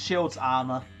swords, shields,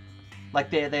 armor. Like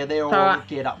they're all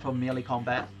geared up for melee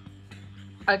combat.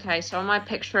 Okay, so am I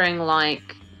picturing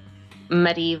like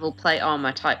medieval plate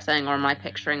armor type thing, or am I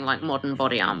picturing like modern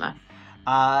body armor?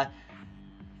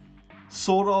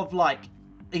 Sort of like,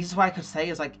 the easiest way I could say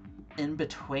is like in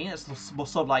between. It's more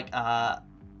sort of like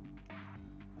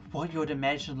what you would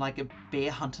imagine like a bear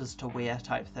hunters to wear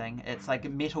type thing. It's like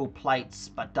metal plates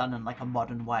but done in like a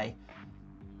modern way.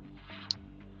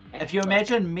 If you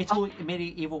imagine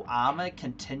medieval armor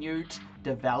continued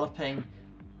developing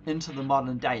into the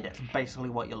modern day, that's basically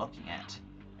what you're looking at,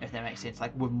 if that makes sense,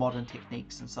 like with modern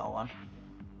techniques and so on.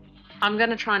 I'm going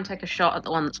to try and take a shot at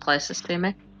the one that's closest to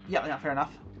me. Yeah, fair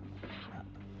enough.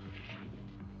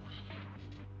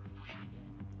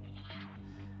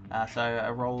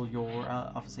 So roll your,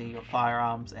 obviously, your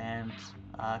firearms and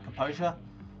composure.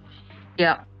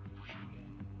 Yeah.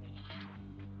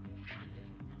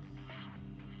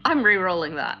 I'm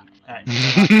re-rolling that. Right.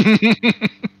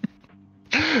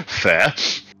 Fair.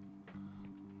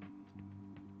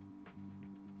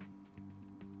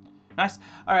 Nice.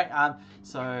 All right.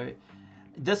 So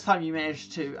this time you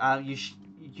managed to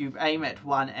you aim at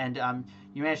one and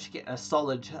you managed to get a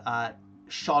solid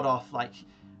shot off, like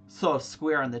sort of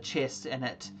square in the chest, and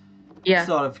it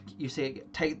sort of, you see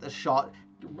it take the shot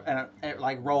and it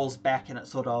like rolls back and it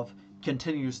sort of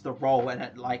continues the roll, and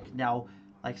it like now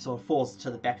like sort of falls to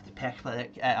the back of the pack, but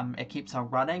it keeps on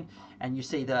running, and you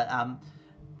see the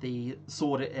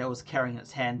sword it was carrying in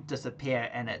its hand disappear,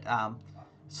 and it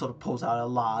sort of pulls out a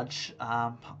large,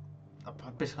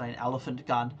 basically an elephant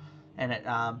gun, and it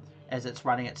as it's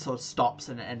running, it sort of stops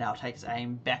and now takes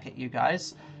aim back at you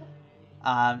guys,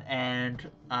 and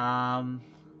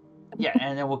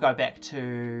then we'll go back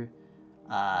to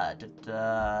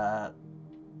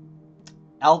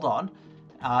Eldon.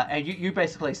 And you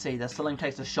basically see the Salim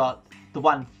takes a shot, the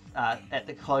one at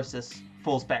the closest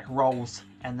falls back, rolls,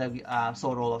 and the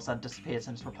sword all of a sudden disappears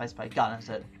and is replaced by a gun as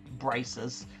it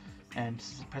braces and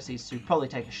proceeds to probably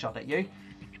take a shot at you.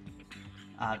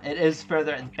 It is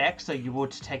further at the back, so you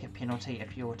would take a penalty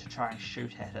if you were to try and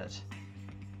shoot at it.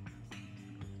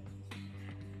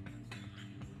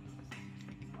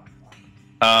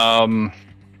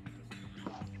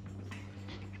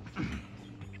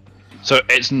 So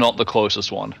it's not the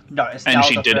closest one. No, it's and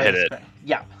she did hit it.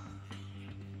 Yeah.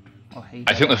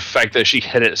 I think the fact that she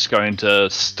hit it's going to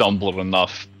stumble it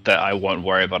enough that I won't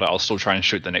worry about it. I'll still try and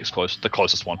shoot the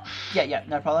closest one. Yeah,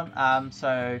 no problem.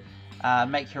 So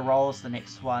make your rolls. The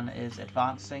next one is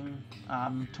advancing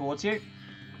towards you.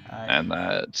 And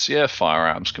that's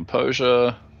firearms,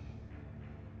 composure.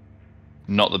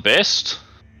 Not the best.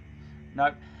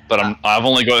 Nope. But I've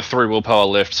only got 3 willpower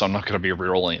left, so I'm not going to be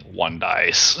rerolling it 1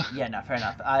 dice. Yeah, no, fair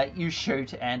enough. You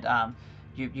shoot and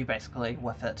you basically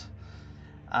whiff it.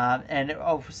 And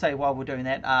I'll say while we're doing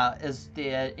that, is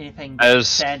there anything that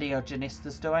Sandy or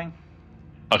Janesta's doing?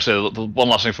 Actually, the one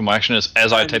last thing from my action is,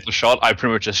 as I take the shot, I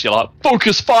pretty much just yell out,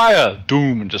 "Focus fire!"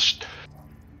 Doom, and just,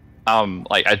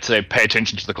 like, I'd say pay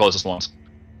attention to the closest ones.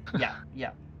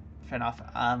 Yeah, fair enough.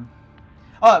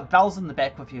 Oh, Belle's in the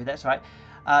back with you, that's right.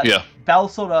 Belle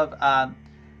sort of,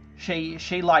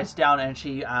 she lies down and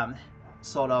she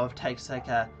sort of takes like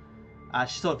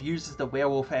she sort of uses the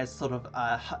werewolf as sort of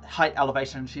height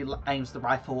elevation. She aims the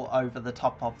rifle over the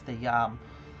top of the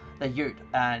ute,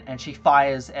 and she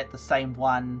fires at the same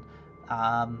one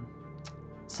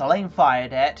Salim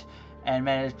fired at, and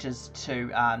manages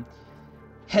to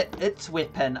hit its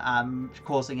weapon,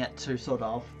 causing it to sort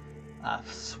of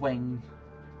swing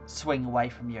away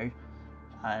from you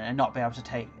and not be able to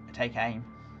take aim.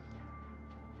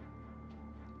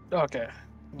 Okay.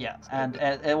 Yeah, and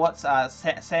what's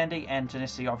Sandy and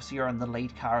Janessa, obviously you're in the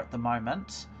lead car at the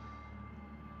moment.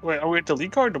 Wait, are we at the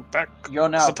lead car or the back? You're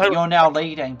now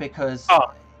leading because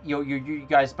Oh. you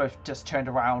guys both just turned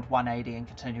around 180 and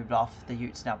continued off. The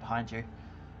Utes now behind you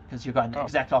because you're going the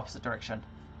exact opposite direction.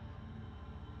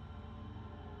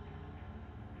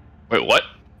 Wait, what?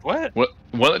 What?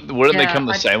 Wouldn't they come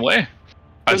the same way?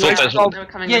 I thought that's they were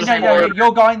coming Yeah, the same way. no,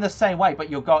 you're going the same way, but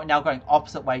you're now going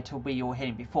opposite way to where you were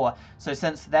heading before. So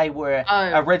since they were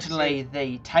originally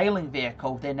the tailing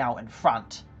vehicle, they're now in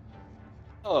front.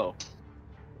 Oh.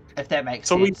 If that makes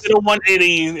So sense. we did a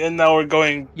 180 and now we're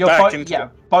going back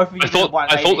into... both of you I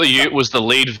thought the Ute was the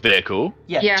lead vehicle.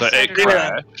 Yeah. So it did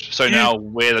I. crashed. So now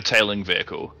we're the tailing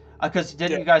vehicle. Because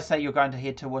didn't you guys say you're going to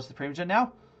head towards the Primogen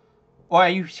now? Or are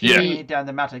you heading down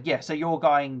the mountain? Yeah, so you're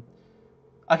going...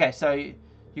 Okay, so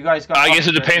you guys got... I guess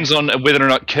it depends on whether or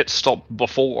not Kit stopped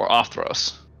before or after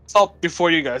us. Stop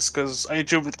before you guys, because I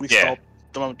intuitively stopped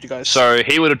the moment you guys... So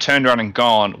he would have turned around and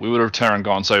gone, we would have turned and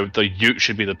gone, so the Ute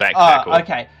should be the back vehicle.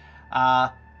 Okay.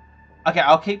 Okay,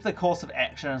 I'll keep the course of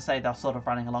action and say they're sort of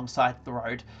running alongside the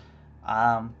road.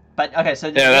 But, okay, so...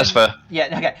 Yeah, that's fair.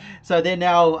 Yeah, okay. So they're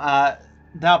now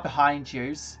behind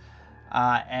you.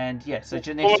 And, yeah, so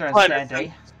Janessa and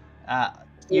Sandy...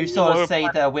 you sort of see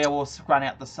the werewolves run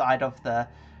out the side of the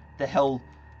hill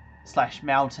 /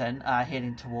 mountain,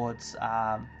 heading towards,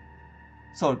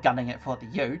 sort of gunning it for the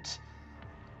Ute.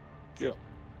 Yeah.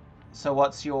 So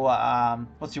what's your I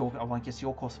guess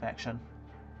your course of action?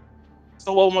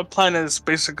 So, well, my plan is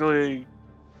basically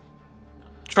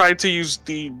try to use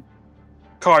the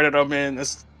car that I'm in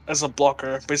as a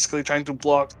blocker, basically trying to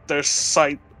block their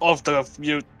sight of the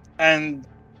Ute, and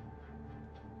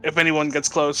if anyone gets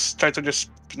close, try to just,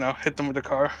 hit them with the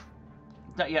car.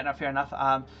 No, yeah, no, fair enough.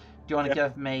 Do you want to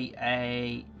give me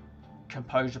a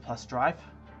composure plus drive?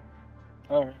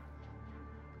 Alright.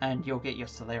 And you'll get your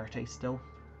celerity still.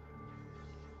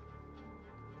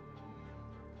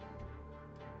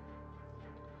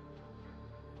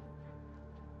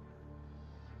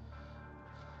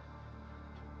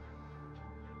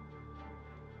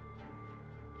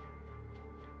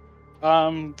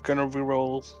 I'm gonna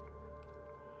reroll.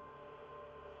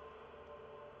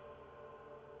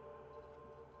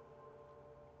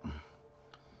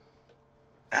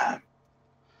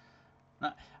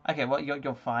 Okay, well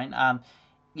you're fine.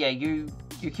 Yeah, you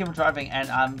keep on driving,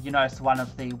 and you notice one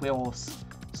of the werewolves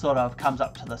sort of comes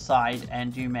up to the side,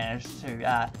 and you manage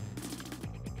to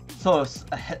sort of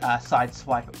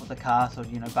sideswipe it with the car, so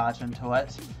barge into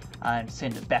it, and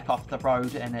send it back off the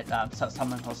road, and it starts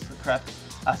tumbling across the cliff,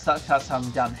 starts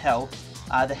tumbling downhill.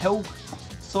 The hill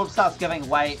sort of starts giving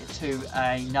way to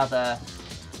another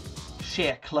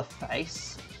sheer cliff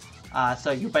face.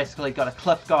 So you basically got a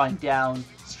cliff going down,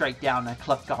 straight down, and a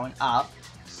cliff going up.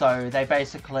 So they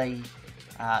basically,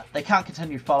 they can't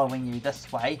continue following you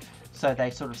this way, so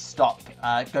they sort of stop,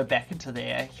 go back into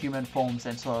their human forms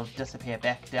and sort of disappear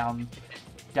back down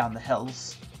the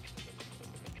hills.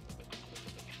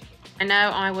 I know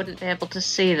I wouldn't be able to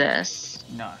see this.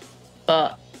 No.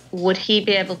 But would he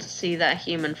be able to see their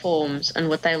human forms, and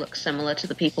would they look similar to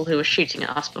the people who were shooting at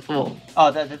us before?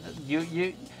 Oh,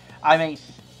 I mean,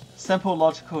 simple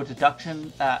logical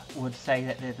deduction would say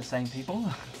that they're the same people.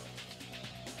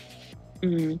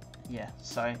 Yeah,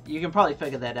 so you can probably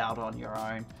figure that out on your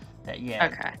own.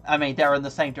 Okay. I mean, they're in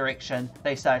the same direction.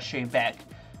 They started shooting back.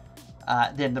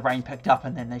 Then the rain picked up,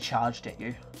 and then they charged at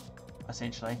you,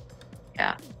 essentially.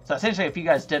 Yeah. So essentially, if you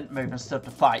guys didn't move and stood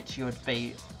to fight, you would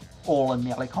be all in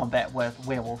melee combat with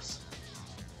werewolves.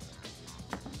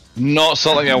 Not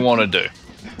something I want to do.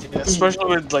 Yeah, especially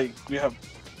with we have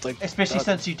especially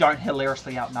since you don't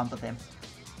hilariously outnumber them.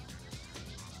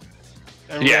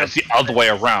 Yeah, it's the other way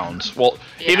around. Well,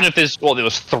 even if there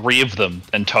was 3 of them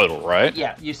in total, right?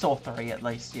 Yeah, you saw 3 at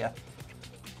least. Yeah.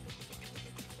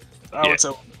 I would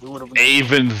say we would have.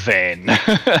 Even then.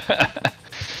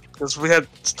 Because we had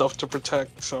stuff to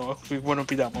protect, so we wouldn't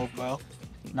be that mobile.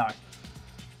 No.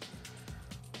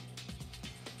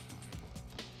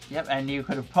 Yep, and you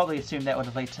could have probably assumed that would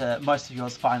have led to most of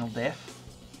yours final death.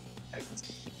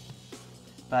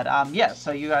 But yeah,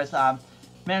 so you guys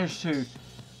managed to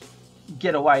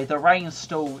get away. The rain's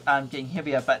still getting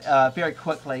heavier, but very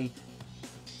quickly,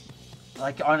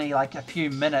 only a few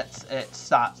minutes,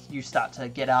 you start to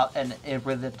get out, and it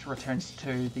returns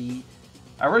to the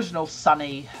original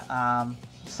sunny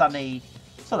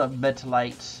sort of mid to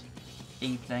late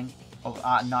evening or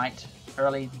night,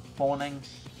 early morning.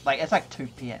 It's 2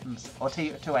 p.m. or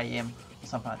 2 a.m. or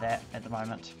something like that at the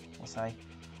moment, we'll say.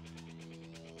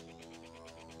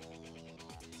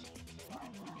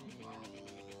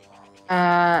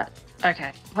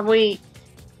 Okay. Have we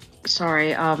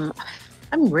sorry. I'm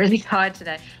really tired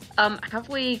today. Have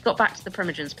we got back to the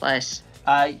Primogen's place?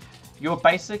 You're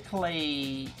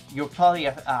probably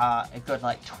a good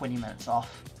like 20 minutes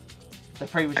off. The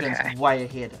Primogen's way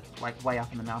ahead, like way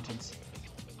up in the mountains.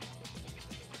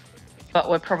 But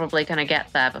we're probably going to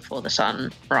get there before the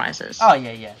sun rises. Oh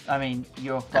yeah. I mean,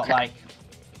 you've got like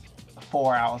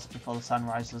 4 hours before the sun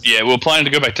rises. Yeah, we were planning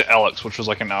to go back to Alex, which was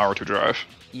like an hour or two drive.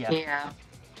 Yeah. Yeah.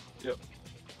 Yep.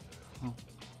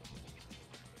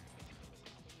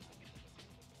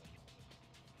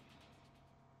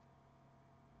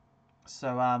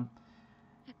 So, are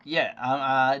you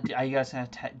guys going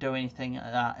to do anything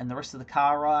in the rest of the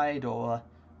car ride, or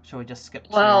shall we just skip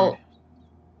Well,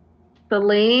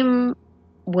 Salim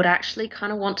would actually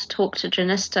kind of want to talk to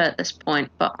Janista at this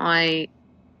point, but I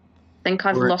think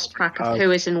I've lost track of who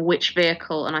is in which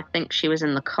vehicle, and I think she was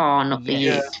in the car, not the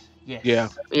ute. Yeah.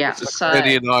 So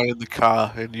Eddie and I in the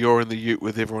car, and you're in the ute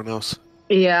with everyone else.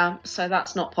 Yeah, so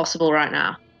that's not possible right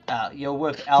now. You're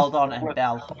with Eldon and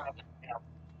Belle.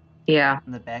 Yeah.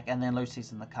 In the back, and then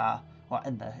Lucy's in the car, well,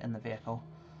 in the vehicle.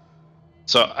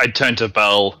 So I turn to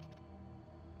Belle,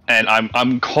 and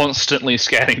I'm constantly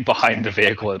scanning behind the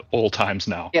vehicle at all times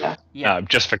now. Yeah.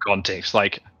 Just for context,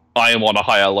 like I am on a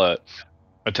high alert.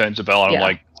 I turn to Belle and I'm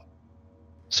like,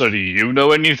 "So do you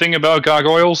know anything about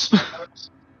gargoyles?"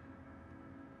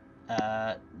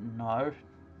 No.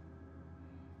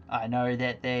 I know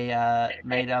that they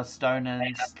made out of stone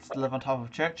and live on top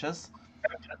of churches.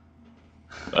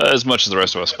 As much as the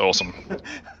rest of us. Awesome.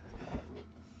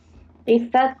 He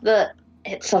said that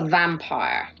it's a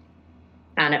vampire,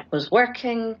 and it was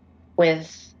working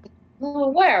with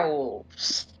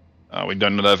werewolves. We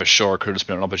don't know that for sure. Could have just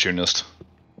been an opportunist.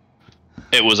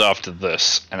 It was after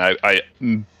this, and I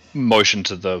motioned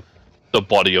to the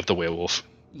body of the werewolf.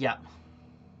 Yeah,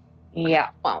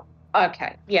 well,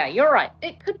 okay. Yeah, you're right.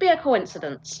 It could be a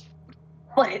coincidence,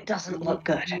 but it doesn't look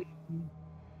good.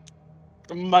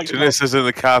 Janice in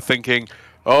the car thinking,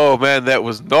 "Oh man, that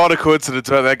was not a coincidence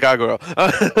about that gargoyle."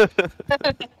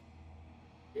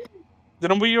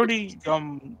 Didn't we already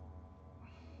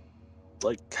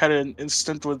like had an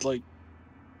incident with like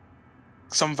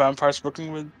some vampires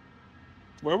working with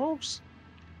werewolves?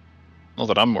 Not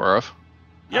that I'm aware of.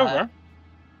 Yeah,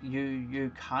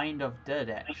 you kind of did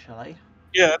actually.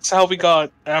 Yeah, that's how we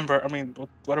got Amber. I mean,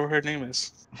 whatever her name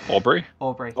is. Aubrey.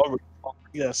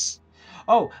 Yes.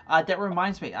 Oh, that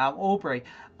reminds me, Aubrey.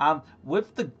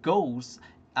 With the ghouls,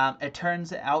 it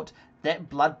turns out that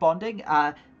blood bonding,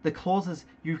 the clauses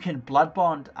you can blood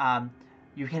bond.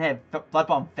 You can have blood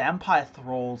bond vampire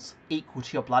thralls equal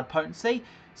to your blood potency.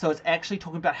 So it's actually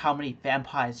talking about how many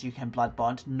vampires you can blood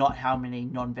bond, not how many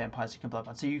non-vampires you can blood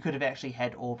bond. So you could have actually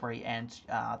had Aubrey and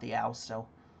the owl still.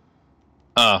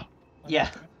 Yeah.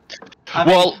 I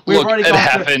mean, well, look, it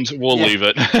happened. We'll leave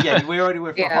it. Yeah, we already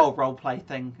went for a whole roleplay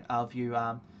thing of you,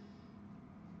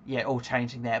 all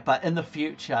changing that. But in the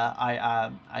future,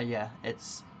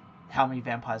 it's how many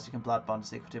vampires you can blood bond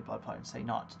is equal to blood potency,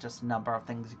 not just number of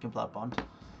things you can blood bond.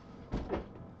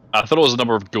 I thought it was the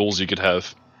number of ghouls you could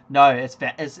have. No, it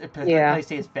particularly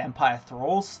says vampire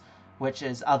thralls, which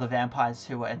is other vampires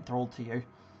who are enthralled to you.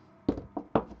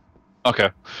 Okay,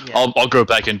 I'll go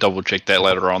back and double check that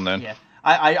later on then. Yeah,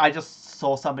 I just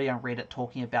saw somebody on Reddit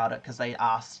talking about it because they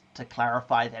asked to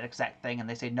clarify that exact thing, and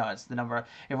they said no, it's the number.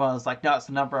 Everyone was like, no, it's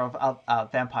the number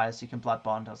of vampires you can blood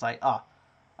bond. I was like, oh,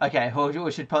 okay, well,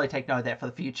 we should probably take note of that for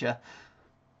the future.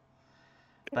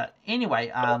 But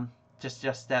anyway,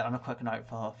 just that on a quick note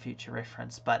for future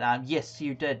reference. But yes,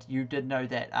 you did know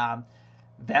that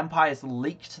vampires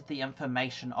leaked the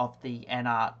information of the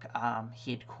Anarch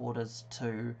headquarters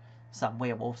to some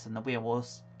werewolves, and the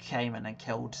werewolves came in and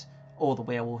killed all the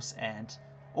werewolves and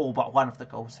all but one of the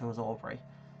ghouls, who was Aubrey.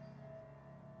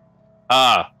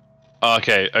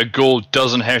 Okay. A ghoul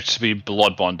doesn't have to be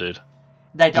blood bonded.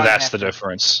 They don't. That's the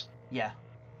difference. Yeah.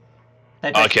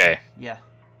 Okay. Yeah.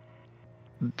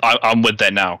 I'm with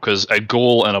that now, because a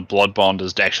ghoul and a blood bond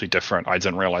is actually different. I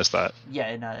didn't realize that.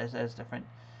 Yeah, no, it's different.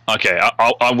 Okay,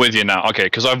 I'm with you now. Okay,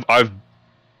 because I've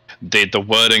the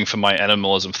wording for my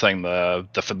animalism thing,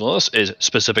 the familiars, is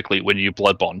specifically when you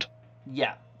blood bond.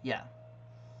 Yeah.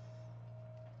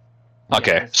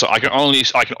 Okay, so I can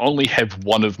only have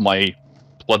one of my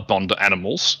blood bond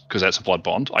animals, because that's a blood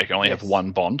bond. I can only have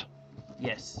one bond.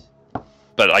 Yes.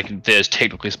 But there's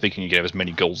technically speaking, you can have as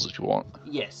many ghouls as you want.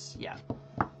 Yes. Yeah.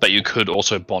 But you could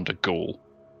also bond a ghoul.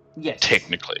 Yes.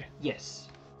 Technically. Yes.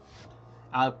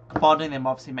 Bonding them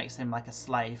obviously makes them like a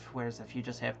slave, whereas if you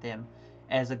just have them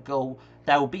as a ghoul,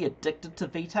 they will be addicted to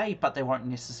Vitae, but they won't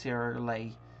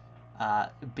necessarily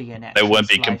be an They actual won't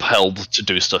be slave. compelled to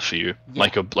do stuff for you Yeah.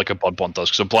 like a blood bond does,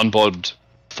 because a blood bond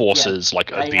forces like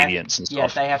They obedience and Yeah,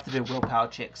 stuff. they have to do willpower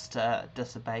checks to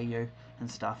disobey you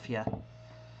and stuff. Yeah.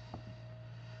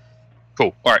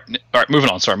 Cool. All right. Moving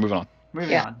on. Sorry, moving on.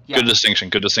 Moving on. Yeah. Good distinction.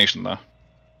 Good distinction there.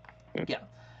 Yeah.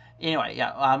 Anyway,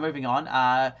 moving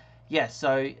on. Yeah,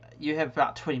 so you have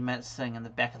about 20 minutes sitting in the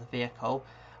back of the vehicle.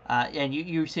 And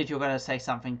you said you were going to say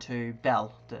something to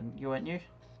Belle, weren't you?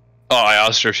 Oh, I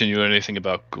asked her if she knew anything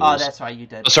about ghouls. Oh, that's right, you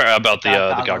did. Oh, sorry, about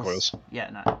the gargoyles. Yeah,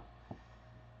 no.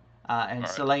 And right.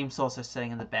 Salim's also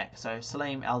sitting in the back. So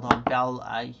Salim, Eldon,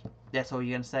 Belle, that's all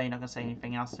you're going to say? You're not going to say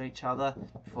anything else to each other?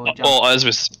 Before we jump? Well, as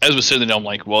we're sitting there, I'm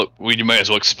like, well, we may as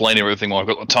well explain everything while I've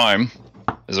got the time.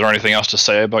 Is there anything else to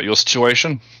say about your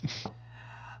situation?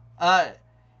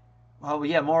 Well,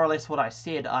 yeah, more or less what I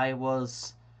said. I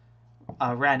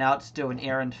ran out to do an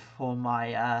errand for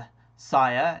my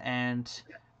sire, and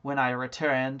when I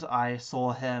returned, I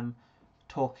saw him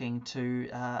talking to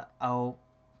our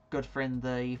good friend,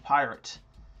 the pirate,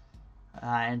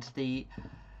 and the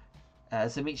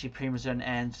Zamichi Primogen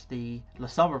and the La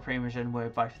Sombra Primogen were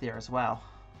both there as well.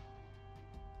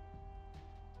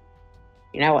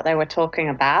 You know what they were talking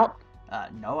about?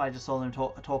 No, I just saw them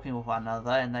talking with one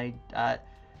another, and they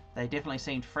definitely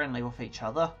seemed friendly with each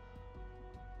other.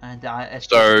 And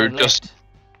so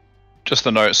just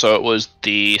the note. So it was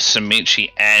the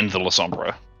Samichi and the La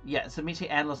Sombra. Yeah, Samichi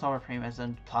and La Sombra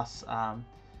Primogen plus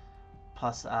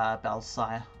Belle's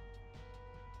sire.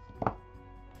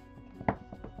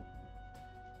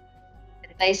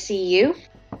 Did they see you?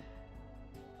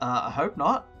 I hope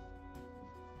not.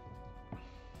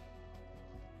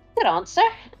 Good answer.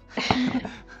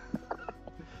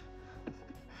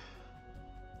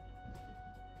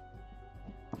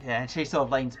 Yeah, and she sort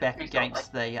of leans back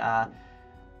against the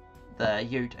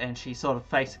ute, and she's sort of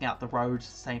facing out the road,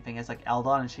 same thing as like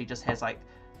Eldon, and she just has like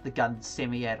the gun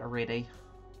semi at her ready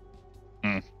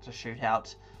to shoot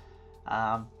out.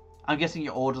 I'm guessing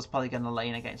your order's probably going to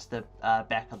lean against the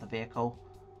back of the vehicle.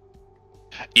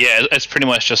 Yeah, it's pretty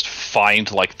much just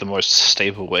find like the most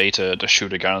stable way to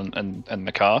shoot a gun in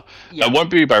the car. Yeah. It won't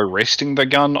be by resting the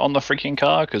gun on the freaking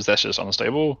car, because that's just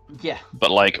unstable. Yeah.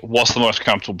 But like, what's the most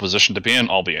comfortable position to be in?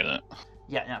 I'll be in it.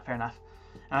 Yeah, fair enough.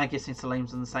 And I'm guessing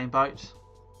Salim's in the same boat.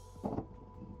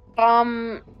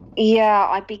 Yeah,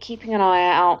 I'd be keeping an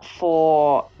eye out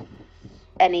for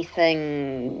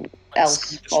anything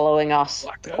else following us.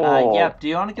 Or... yeah, do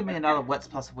you want to give me another wits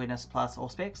plus awareness plus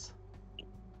auspex?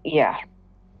 Yeah.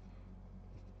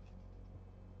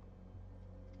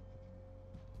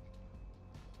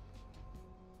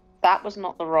 That was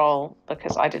not the roll,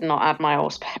 because I did not add my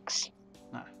auspex.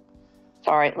 No.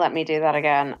 Sorry, let me do that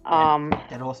again.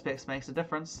 That auspex makes a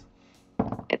difference.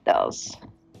 It does.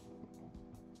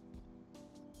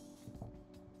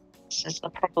 This is the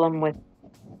problem with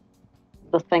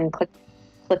the thing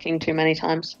clicking too many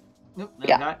times. Yep,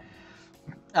 there we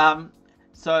go.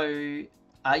 So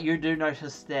you do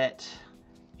notice that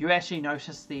you actually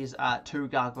notice these two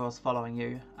gargoyles following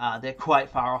you. They're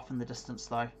quite far off in the distance,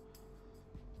 though.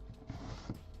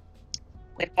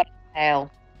 We've got a tail.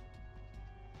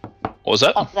 What was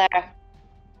that? Up there.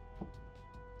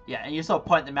 Yeah, and you sort of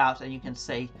point them out, and you can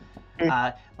see,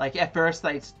 like at first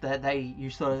you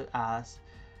sort of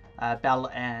Belle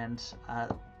and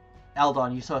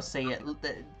Eldon, you sort of see it.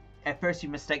 At first, you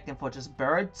mistake them for just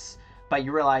birds, but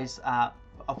you realize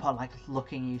upon like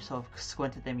looking, you sort of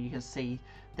squint at them, you can see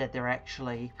that they're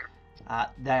actually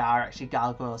they are actually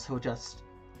gargoyles who are just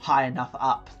high enough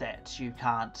up that you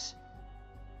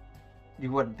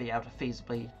wouldn't be able to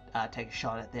feasibly take a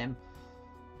shot at them.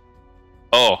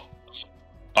 Oh,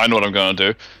 I know what I'm going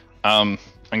to do. I'm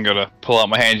going to pull out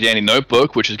my handy dandy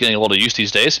notebook, which is getting a lot of use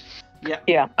these days.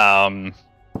 Yeah.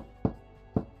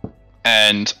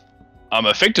 And I'm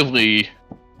effectively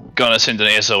going to send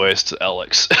an SOS to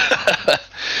Alex. So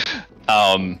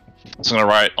I'm going to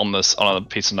write on a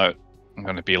piece of note. I'm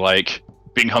going to be like,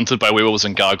 being hunted by werewolves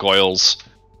and gargoyles,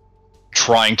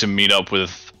 trying to meet up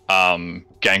with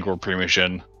Gangrel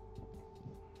Primogen.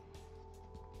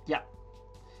 Yeah.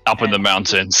 Up in the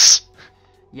mountains.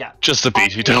 Yeah. Just the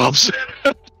BT dubs.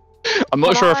 I'm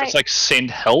not sure if it's like send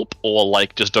help or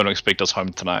like just don't expect us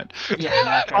home tonight.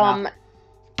 Yeah. Are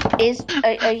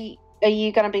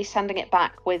you going to be sending it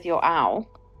back with your owl?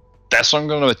 That's what I'm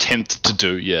going to attempt to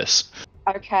do. Yes.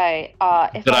 Okay.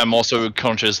 But I'm also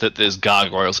conscious that there's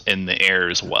gargoyles in the air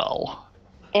as well.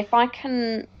 If I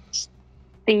can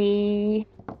see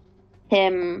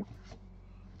him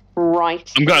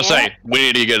writing, I'm going to say we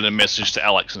need to get a message to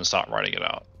Alex and start writing it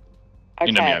out. Okay,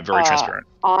 you know me, I'm very transparent.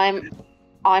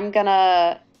 I'm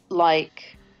gonna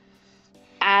like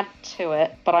add to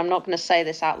it, but I'm not going to say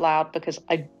this out loud because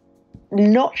I'm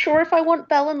not sure if I want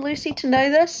Belle and Lucy to know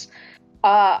this.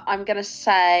 I'm going to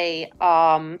say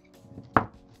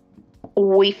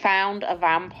we found a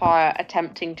vampire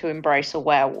attempting to embrace a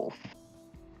werewolf.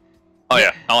 Oh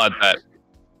yeah, I'll add that.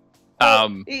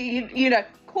 You know,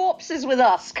 corpses with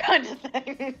us kind of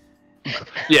thing.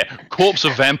 Yeah, corpse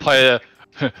of vampire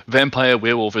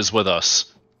werewolf is with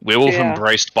us. Werewolf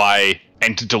embraced by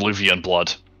antediluvian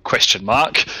blood. Question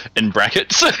mark in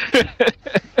brackets.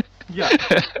 Yeah.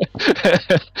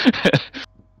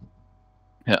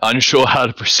 Yeah, unsure how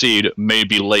to proceed.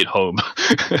 Maybe late home.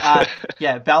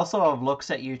 Yeah, Belle sort of looks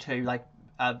at you two like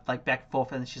back and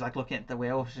forth, and she's like looking at the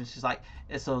werewolf, and she's like,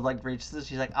 it sort of like registers.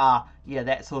 She's like, yeah,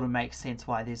 that sort of makes sense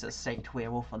why there's a staked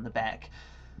werewolf on the back,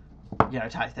 you know,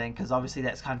 type thing, because obviously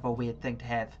that's kind of a weird thing to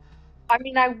have. I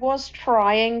mean, I was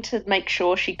trying to make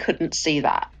sure she couldn't see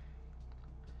that.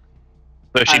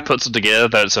 So she puts it together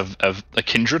that it's a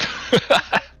kindred.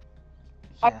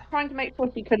 I'm trying to make sure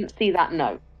she couldn't see that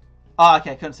note. Oh,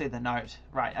 okay, couldn't see the note.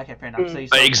 Right, okay, fair enough. So you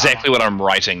exactly what I'm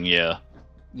writing, yeah.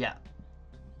 Yeah.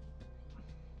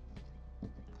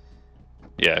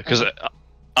 Yeah, because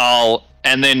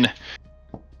and then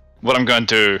what I'm going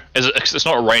to do is it's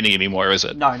not raining anymore, is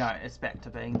it? No, it's back to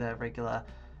being the regular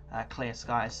clear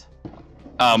skies.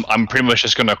 I'm pretty much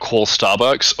just going to call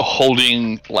Starbucks,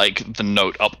 holding like the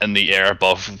note up in the air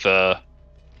above the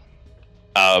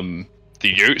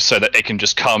ute, so that it can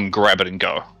just come, grab it, and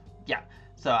go. Yeah.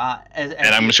 So and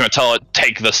I'm just going to tell it,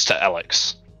 take this to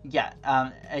Alex. Yeah.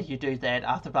 As you do that,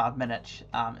 after about a minute,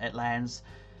 it lands.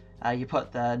 You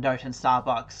put the note in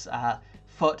Starbucks'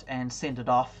 foot and send it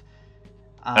off.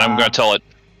 And I'm going to tell it,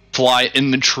 fly in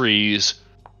the trees.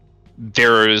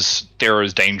 There is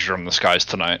danger in the skies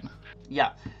tonight.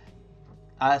 Yeah.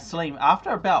 Salim,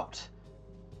 after about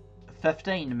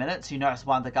 15 minutes, you notice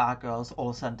one of the gargoyles all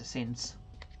of a sudden descends.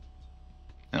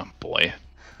 Oh boy.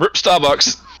 Rip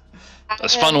Starbucks!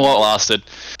 That's fun while it lasted.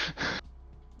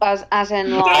 As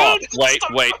in, like...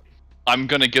 Wait. I'm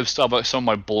gonna give Starbucks some of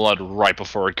my blood right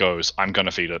before it goes. I'm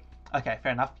gonna feed it. Okay,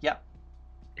 fair enough. Yep.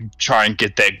 Try and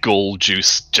get that ghoul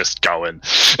juice just going.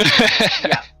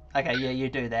 Yeah. Okay. Yeah, you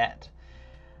do that.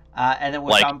 And then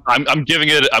we'll jump... I'm giving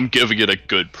it a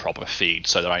good proper feed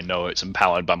so that I know it's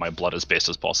empowered by my blood as best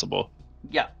as possible.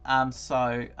 Yeah.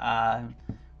 So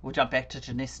we'll jump back to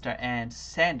Janista and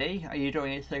Sandy. Are you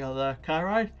doing anything on the car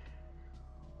ride?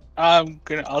 I'm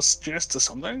gonna ask Janista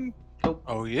something. Cool.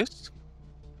 Oh yes.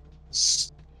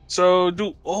 So,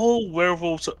 do all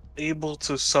werewolves are able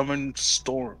to summon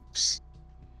storms?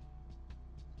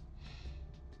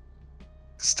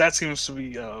 'Cause that seems to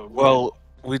be Well,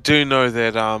 we do know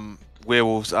that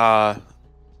werewolves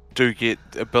do get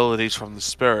abilities from the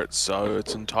spirits, so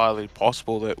it's entirely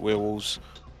possible that werewolves,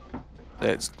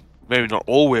 that's maybe not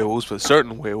all werewolves, but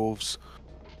certain werewolves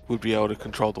would be able to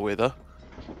control the weather.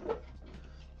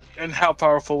 And how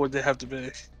powerful would they have to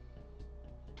be?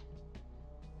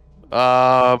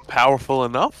 Powerful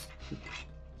enough?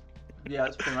 Yeah,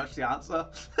 that's pretty much the answer.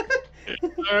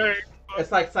 Alright.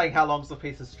 It's like saying how long's a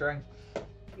piece of string.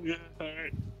 Yeah,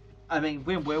 alright. I mean,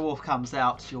 when Werewolf comes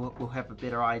out, we'll have a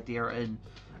better idea in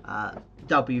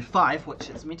W5, which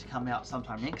is meant to come out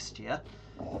sometime next year.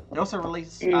 They also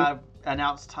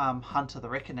announced Hunter the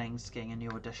Reckoning's getting a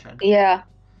new edition. Yeah.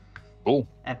 Cool.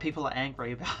 And people are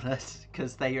angry about it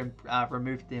because they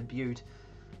removed the imbued,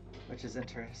 which is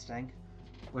interesting.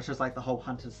 Which is like the whole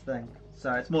Hunters thing.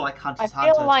 So it's more like Hunter's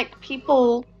Hunter. I feel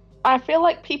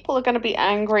like people are going to be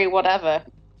angry, whatever.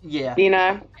 Yeah. You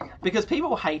know? Because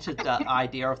people hated the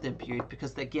idea of the imbued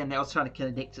because, again, they were trying to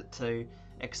connect it to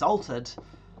Exalted.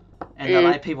 And a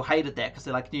lot of people hated that because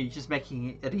they're like, you're just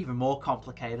making it even more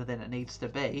complicated than it needs to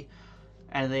be.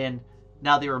 And then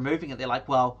now they're removing it. They're like,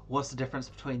 well, what's the difference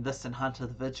between this and Hunter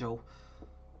the Vigil?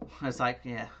 And it's like,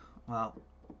 yeah, well...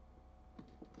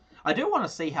 I do want to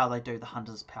see how they do the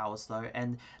Hunter's powers, though,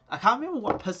 and I can't remember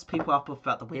what pissed people up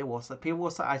about the werewolves. Like,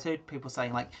 I heard people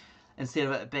saying, like, instead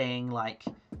of it being, like,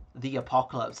 the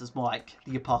apocalypse, it's more like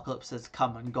the apocalypse has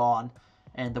come and gone,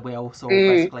 and the werewolves are all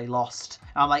basically lost.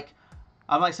 And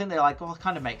I'm like sitting there like, well, it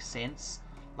kind of makes sense.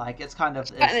 Like, it's kind of...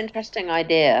 It's an interesting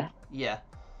idea. Yeah.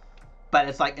 But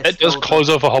it's like... It does close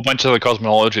off a whole bunch of the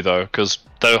cosmology, though, because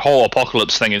the whole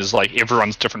apocalypse thing is like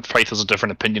everyone's different faith has a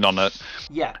different opinion on it.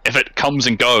 Yeah. If it comes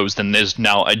and goes, then there's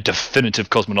now a definitive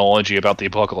cosmology about the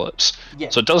apocalypse. Yeah.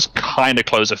 So it does kind of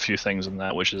close a few things in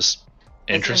that, which is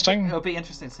interesting. It'll be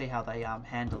interesting to see how they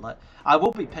handle it. I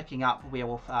will be picking up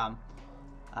Werewolf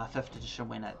 5th edition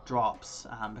when it drops,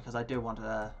 because I do want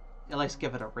to at least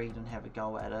give it a read and have a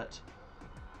go at it.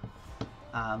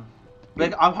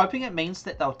 Like, I'm hoping it means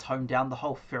that they'll tone down the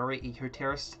whole furry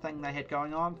eco-terrorist thing they had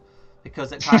going on,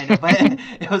 because it kind of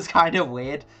it was kind of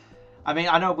weird. I mean,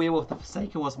 I know Werewolf the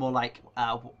Forsaken was more like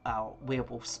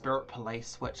Werewolf Spirit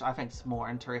Police, which I think is more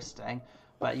interesting.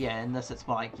 But yeah, in this it's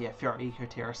more like, yeah, furry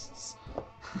eco-terrorists.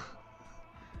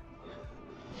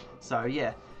 So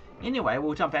yeah. Anyway,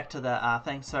 we'll jump back to the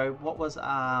thing. So what was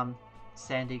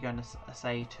Sandy going to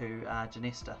say to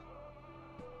Janesta?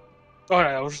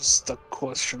 Alright, that was just a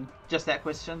question. Just that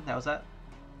question? That was it?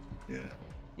 Yeah.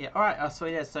 Yeah, alright, so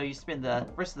yeah, so you spend the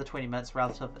rest of the 20 minutes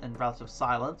in relative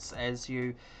silence as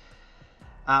you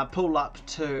pull up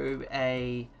to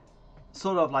a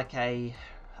sort of like a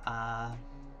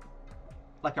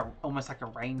almost like a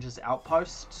ranger's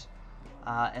outpost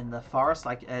in the forest.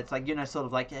 Like, it's like, you know, sort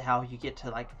of like how you get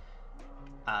to like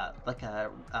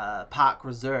a park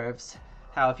reserves,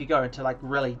 how if you go into like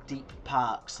really deep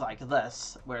parks like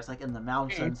this, where it's like in the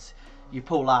mountains, you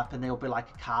pull up and there'll be like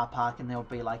a car park and there'll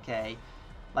be like a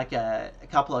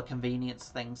couple of convenience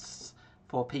things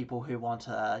for people who want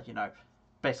to, you know,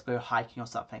 basically hiking or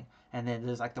something. And then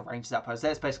there's like the ranger's outpost.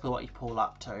 That's basically what you pull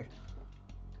up to.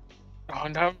 Oh,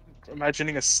 now I'm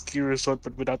imagining a ski resort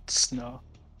but without snow.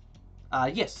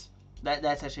 Yes,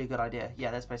 that's actually a good idea.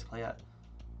 Yeah, that's basically it.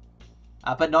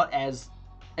 But not as,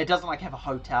 it doesn't like have a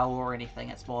hotel or anything.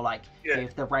 It's more like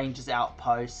if the ranger's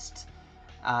outpost,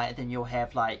 then you'll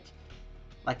have like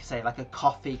say like a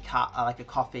coffee cut,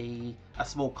 a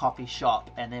small coffee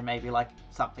shop, and then maybe like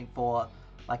something for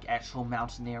like actual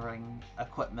mountaineering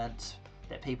equipment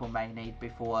that people may need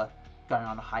before going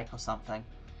on a hike or something.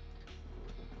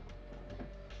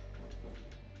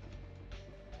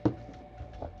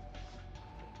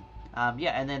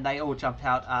 Yeah, and then they all jump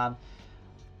out.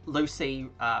 Lucy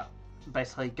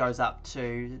basically goes up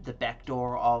to the back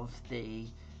door of the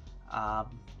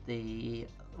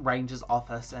ranger's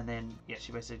office, and then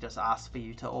she basically just asks for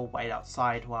you to all wait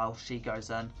outside while she goes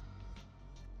in.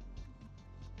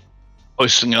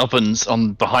 Posting up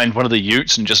on behind one of the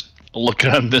utes and just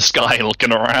looking at this guy,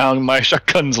 looking around. My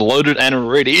shotgun's loaded and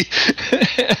ready.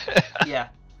 Yeah.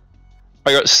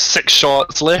 I got 6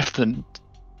 shots left and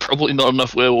probably not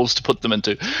enough werewolves to put them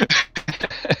into.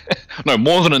 No,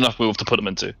 more than enough werewolves to put them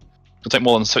into. It'll take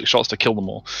more than 6 shots to kill them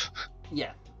all.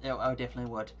 Yeah, I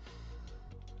definitely would.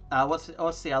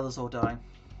 What's the others all doing?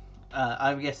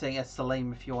 I'm guessing as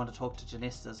Salim, if you want to talk to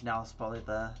Janesta's, now is probably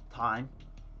the time.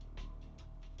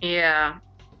 Yeah.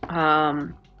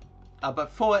 But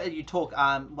before you talk,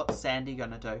 what's Sandy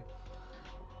gonna do?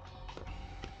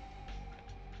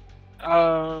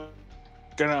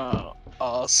 Gonna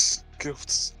ask if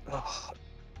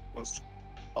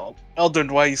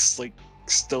Eldrin Weiss like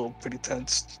still pretty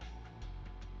tense.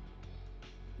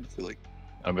 I feel like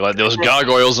I'll be like, there was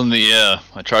gargoyles in the air.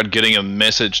 I tried getting a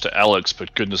message to Alex,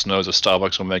 but goodness knows a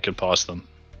Starbucks will make it past them.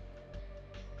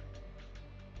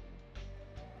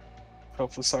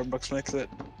 hopefully Starbucks makes it.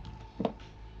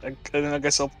 And then I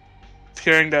guess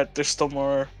hearing that there's still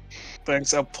more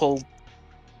things, I'll pull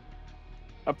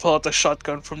out the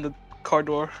shotgun from the car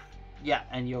door. Yeah,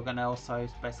 and you're gonna also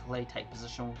basically take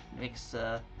position next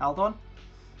to Aldon.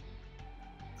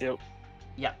 Yep.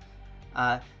 Yeah.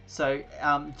 So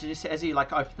just as you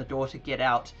like open the door to get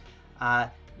out,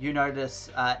 you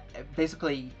notice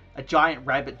basically a giant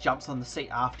rabbit jumps on the seat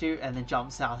after you, and then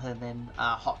jumps out and then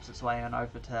hops its way on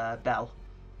over to Belle.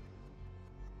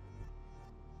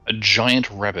 A giant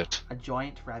rabbit. A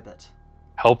giant rabbit.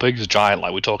 How big is giant?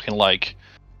 Like we're talking like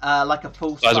a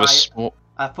full size of a size. small.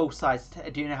 Full size.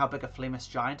 Do you know how big a Flemish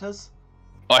giant is?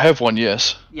 I have one,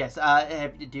 yes. Yes.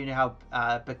 Do you know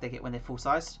how big they get when they're full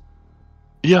sized?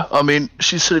 Yeah, I mean,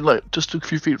 she's sitting like just a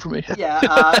few feet from me. Yeah,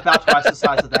 about twice the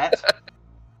size of that.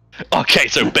 Okay,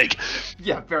 so big.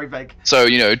 Yeah, very big. So,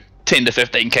 10 to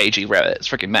 15 kg rabbit. It's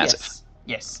freaking massive.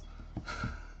 Yes.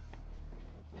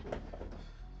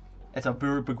 It's a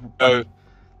very big. I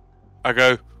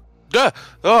go, duh!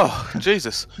 Oh,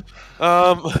 Jesus.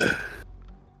 And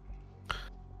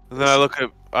then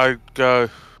I go,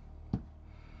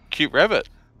 cute rabbit.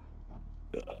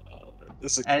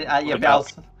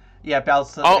 Belle's.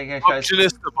 I'm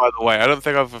Janista, by the way. I don't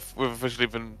think we've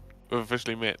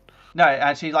officially met. No,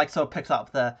 and she sort of picks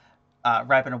up the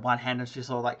rabbit in one hand and she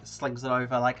sort of slings it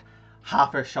over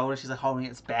half her shoulder. She's holding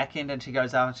its back end, and she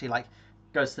goes out and she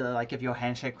goes to give you a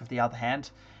handshake with the other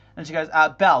hand, and she goes,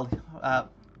 Belle,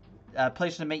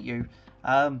 pleasure to meet you.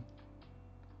 I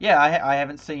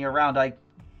haven't seen you around.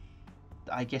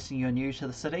 I guessing you're new to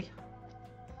the city?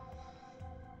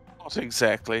 Not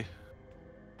exactly.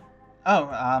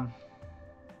 Oh,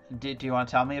 do you want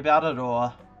to tell me about it,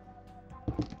 or?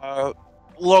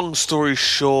 Long story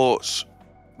short,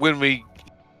 when we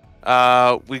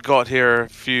We got here a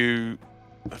few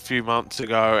months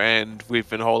ago, and we've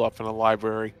been holed up in a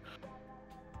library.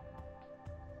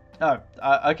 Oh,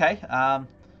 okay.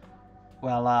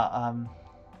 Well,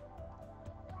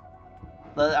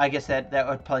 I guess that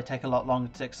would probably take a lot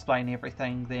longer to explain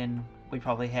everything than we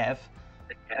probably have.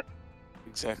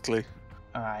 Exactly.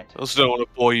 All right. I also don't want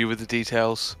to bore you with the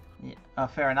details. Yeah,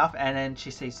 fair enough. And then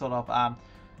she sees sort of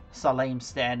Salim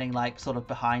standing like sort of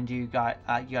behind you guys,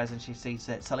 and she sees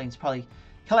that Salim's probably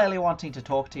clearly wanting to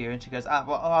talk to you, and she goes,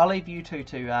 "Well, I'll leave you two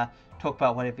to talk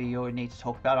about whatever you need to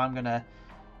talk about. I'm gonna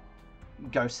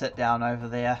go sit down over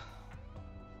there."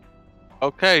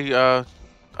 Okay.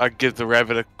 I give the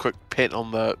rabbit a quick pet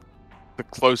on the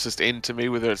closest end to me,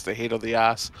 whether it's the head or the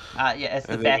ass. Yeah, it's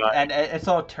the back, and it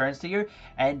sort of turns to you,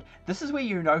 and this is where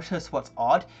you notice what's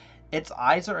odd. Its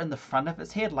eyes are in the front of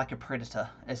its head like a predator.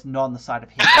 It's not on the side of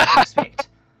head as you expect.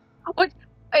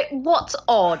 What's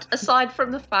odd, aside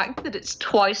from the fact that it's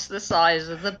twice the size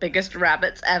of the biggest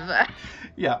rabbits ever?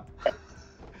 Yeah.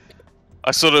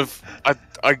 I sort of, I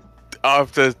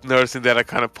after noticing that, I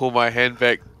kind of pull my hand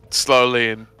back slowly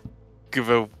and give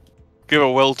a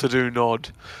well-to-do nod.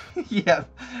 Yeah.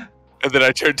 And then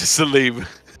I turn to Salim.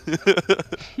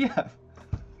 Yeah.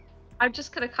 I'm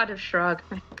just gonna kind of shrug.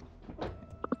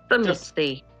 The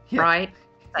Misty, yeah. right?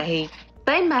 They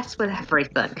mess with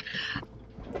everything.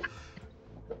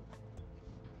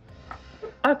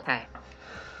 Okay.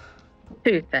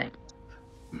 Two things.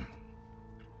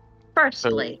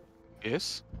 Firstly,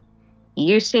 Yes?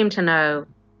 you seem to know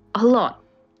a lot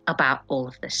about all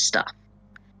of this stuff.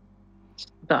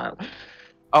 So,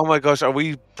 Oh my gosh, are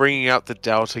we bringing out the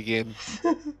doubt again?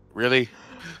 Really?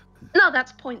 no,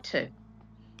 that's point 2.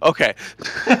 Okay.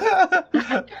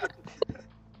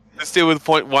 Let's deal with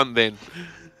point 1 then.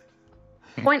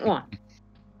 Point 1.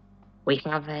 We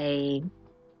have a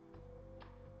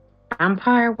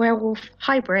vampire werewolf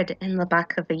hybrid in the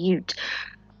back of a ute.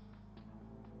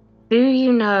 Do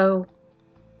you know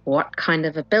what kind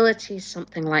of abilities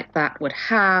something like that would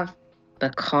have?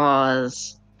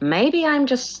 Because maybe I'm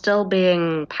just still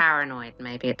being paranoid.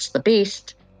 Maybe it's the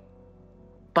beast.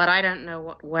 But I don't know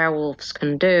what werewolves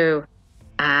can do.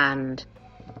 And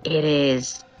it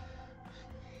is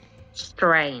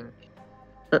strange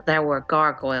that there were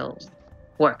gargoyles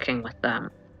working with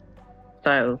them.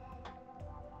 So,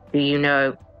 do you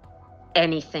know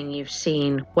anything you've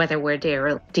seen, whether we're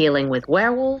dealing with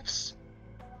werewolves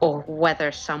or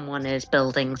whether someone is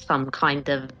building some kind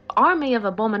of army of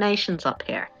abominations up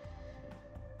here?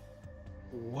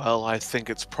 Well, I think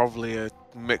it's probably a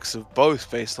mix of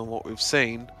both based on what we've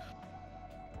seen.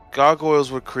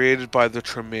 Gargoyles were created by the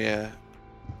Tremere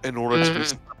in order to be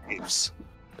slaves.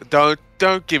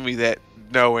 Don't give me that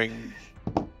knowing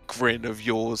grin of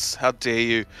yours. How dare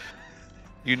you?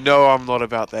 You know I'm not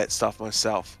about that stuff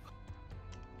myself.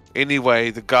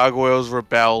 Anyway, the gargoyles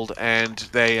rebelled and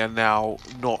they are now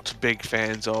not big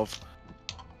fans of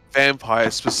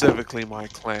vampires, specifically my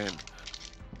clan.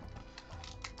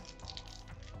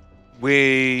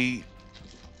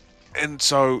 And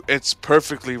so it's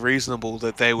perfectly reasonable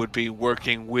that they would be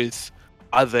working with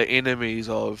other enemies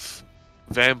of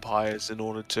vampires in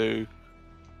order to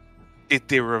get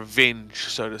their revenge,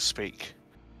 so to speak.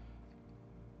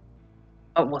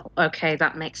 Oh, well, okay,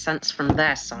 that makes sense from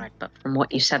their side, but from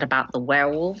what you said about the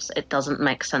werewolves, it doesn't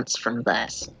make sense from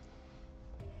theirs.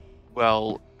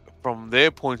 Well, from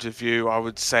their point of view, I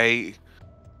would say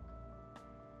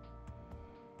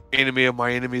enemy of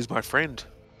my enemy is my friend.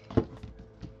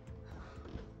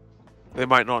 They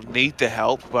might not need the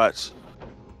help, but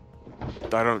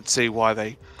I don't see why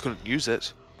they couldn't use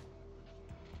it.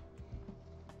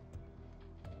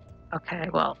 Okay,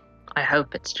 well, I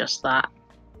hope it's just that.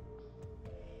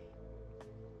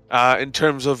 In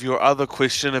terms of your other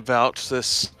question about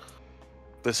this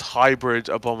hybrid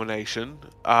abomination,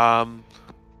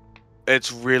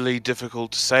 it's really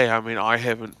difficult to say. I mean, I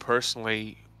haven't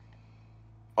personally.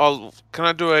 Oh, can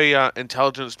I do a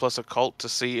intelligence plus occult to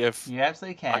see if You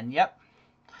absolutely can. Yep.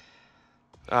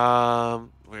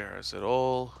 where is it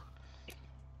all?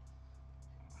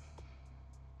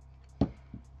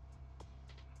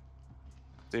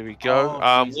 There we go.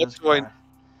 Oh, What Jesus do I?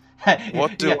 Christ.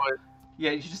 What do yeah. I?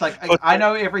 Yeah, you're just like, I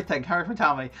know everything. Hurry up and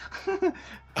tell me.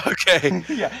 Okay.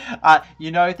 Yeah.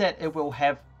 You know that it will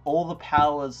have all the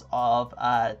powers of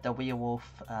the werewolf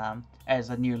as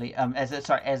a newly all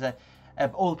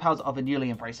the powers of a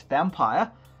newly embraced vampire.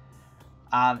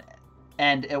 And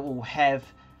it will have,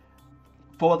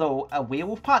 for the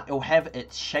werewolf part, it will have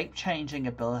its shape-changing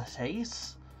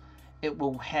abilities. It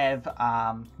will have,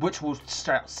 which will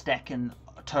stack in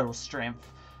total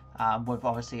strength, with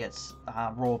obviously its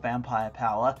raw vampire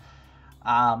power.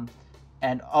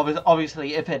 And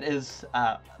obviously, if it is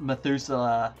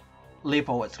Methuselah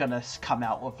level, it's going to come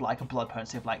out with like a blood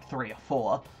potency of like 3 or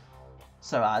 4.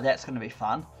 So that's going to be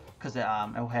fun, because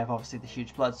it'll have obviously the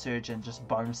huge blood surge and just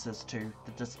bonuses to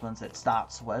the disciplines it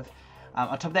starts with. On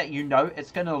top of that,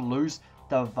 it's going to lose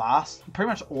pretty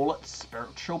much all its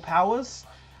spiritual powers,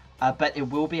 but it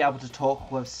will be able to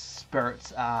talk with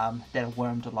spirits that are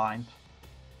wormed aligned.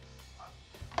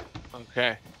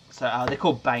 Okay. So they're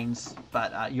called Banes,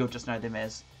 but you'll just know them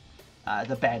as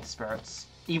the bad spirits,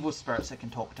 evil spirits that can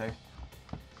talk to.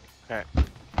 Okay.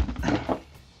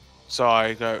 So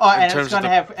I go. Oh, and it's going to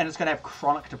have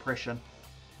chronic depression,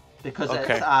 because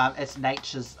Okay. its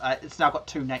natures. It's now got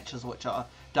 2 natures which are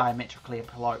diametrically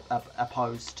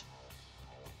opposed.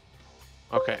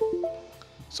 Okay.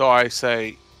 So I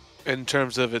say, in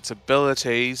terms of its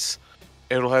abilities,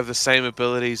 it'll have the same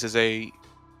abilities as a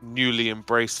newly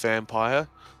embraced vampire,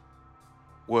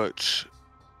 which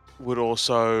would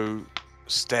also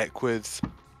stack with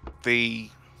the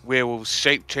werewolf's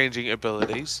shape-changing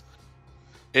abilities.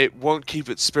 It won't keep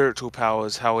its spiritual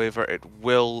powers, however, it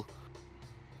will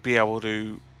be able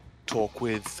to talk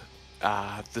with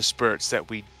the spirits that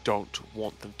we don't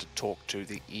want them to talk to,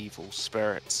 the evil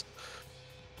spirits.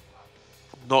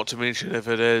 Not to mention, if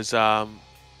it is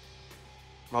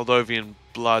Moldovan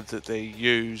blood that they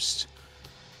used,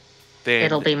 then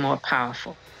It'll be more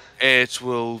powerful. it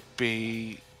will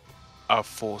be a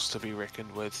force to be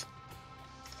reckoned with.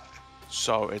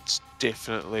 So it's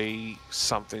definitely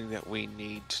something that we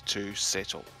need to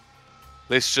settle.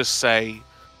 Let's just say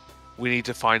we need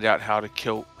to find out how to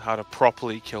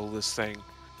properly kill this thing,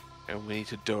 and we need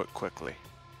to do it quickly.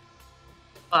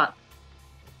 But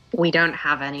we don't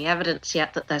have any evidence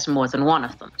yet that there's more than one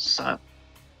of them, so...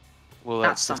 Well,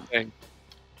 that's the thing.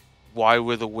 Why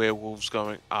were the werewolves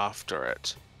going after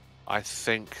it? I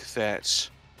think that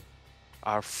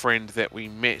our friend that we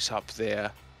met up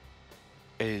there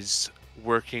is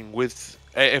working with...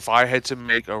 If I had to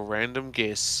make a random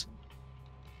guess,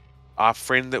 our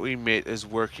friend that we met is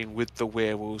working with the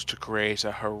werewolves to create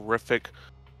a horrific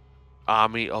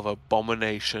army of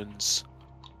abominations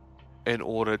in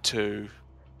order to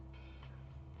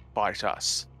fight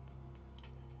us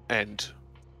and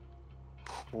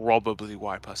probably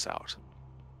wipe us out.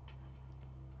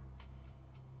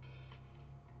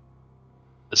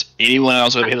 Does anyone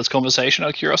else overhear this conversation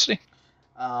out of curiosity?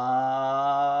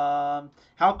 How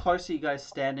close are you guys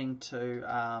standing to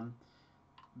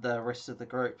the rest of the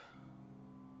group?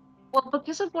 Well,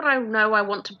 because of what I know, I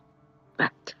would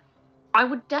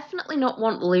definitely not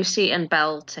want Lucy and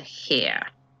Belle to hear.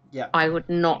 Yeah. I would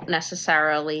not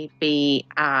necessarily be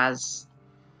as...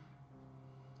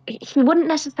 He wouldn't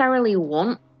necessarily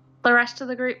want the rest of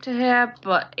the group to hear,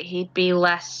 but he'd be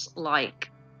less like...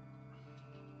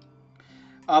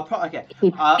 Okay.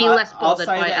 He'd be less bothered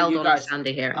by that Eldon and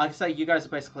Sandy here. I'd say you guys are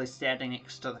basically standing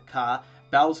next to the car.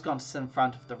 Belle's gone to sit in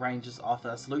front of the ranger's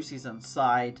office. Lucy's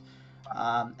inside.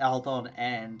 Eldon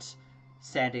and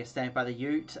Sandy are standing by the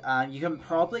ute. You can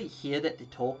probably hear that they're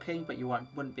talking, but you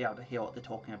wouldn't be able to hear what they're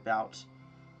talking about.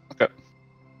 Okay.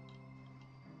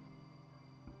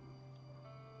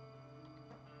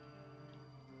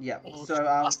 Yeah.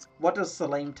 So, what does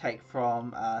Celine take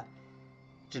from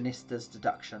Janesta's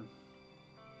deduction?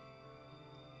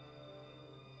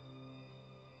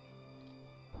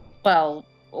 Well,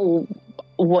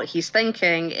 what he's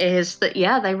thinking is that,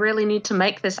 yeah, they really need to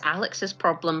make this Alex's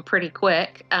problem pretty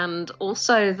quick, and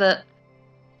also that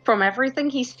from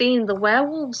everything he's seen, the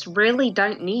werewolves really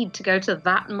don't need to go to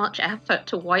that much effort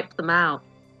to wipe them out.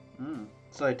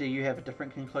 So do you have a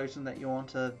different conclusion that you want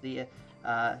to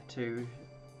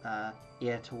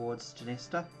air towards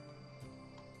Janesta?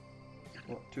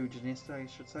 Or to Janesta, I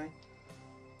should say?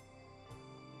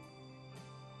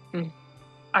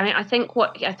 I mean, I think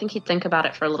he'd think about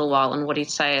it for a little while, and what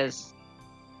he'd say is,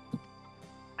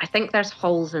 I think there's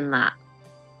holes in that,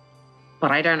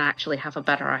 but I don't actually have a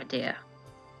better idea.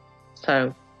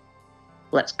 So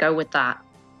let's go with that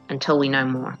until we know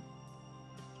more.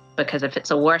 Because if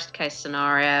it's a worst case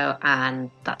scenario and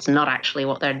that's not actually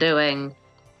what they're doing,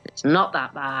 it's not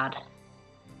that bad,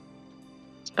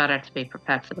 it's better to be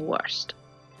prepared for the worst.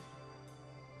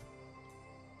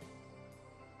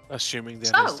 Assuming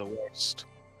that is the worst.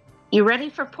 You ready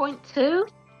for point 2?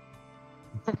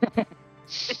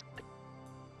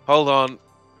 Hold on.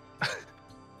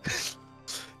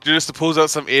 Janista pulls out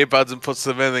some earbuds and puts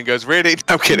them in and goes, "Ready?"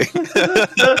 I'm kidding.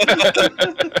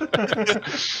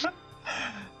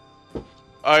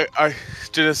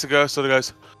 Janista sort of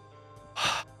goes,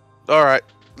 "Alright,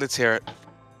 let's hear it."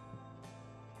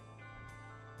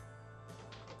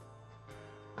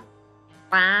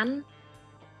 Plan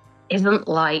isn't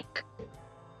like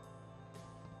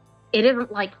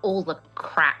all the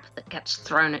crap that gets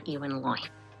thrown at you in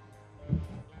life.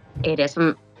 It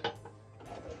isn't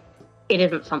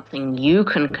something you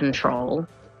can control,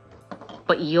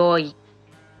 but your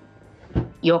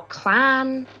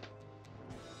clan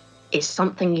is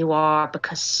something you are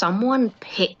because someone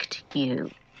picked you,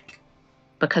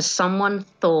 because someone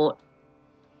thought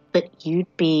that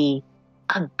you'd be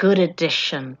a good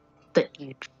addition, that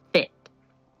you'd fit.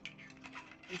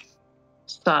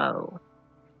 So,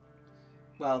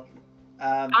 Well,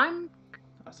 I'm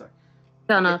sorry.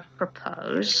 gonna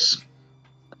propose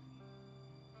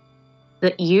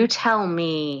that you tell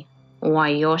me why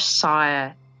your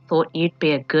sire thought you'd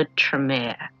be a good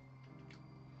Tremere,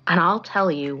 and I'll tell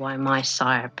you why my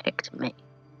sire picked me.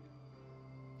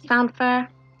 Sound fair?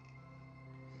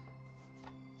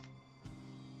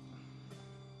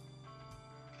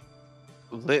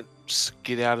 Let's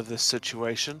get out of this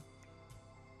situation.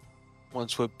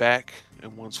 Once we're back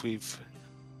and once we've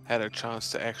had a chance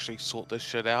to actually sort this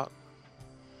shit out,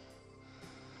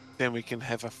 then we can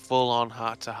have a full-on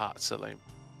heart-to-heart, Salim.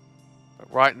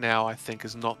 But right now, I think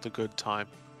is not the good time.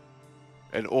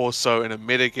 And also, in a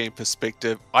metagame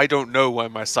perspective, I don't know why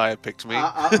my sire picked me.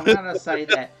 I'm gonna say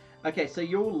that. Okay, so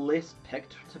you're less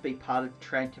picked to be part of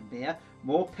Trankamere,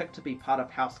 more picked to be part of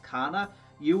House Kana.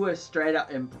 You were straight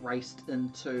up embraced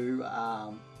into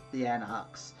the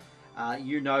Anarchs.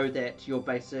 You know that you're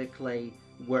basically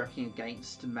working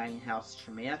against main House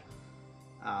Tremere.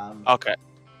 Okay.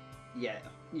 Yeah,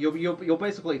 you're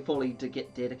basically fully to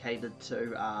get dedicated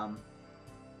to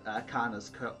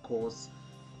Kana's cause.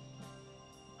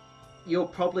 You're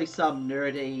probably some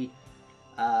nerdy,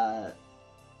 I'd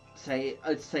say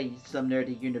some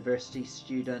nerdy university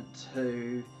student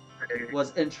who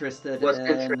was interested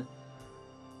in,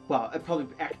 well,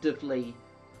 probably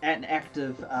an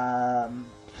active,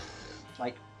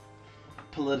 like,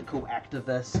 political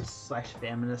activist /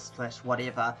 feminist /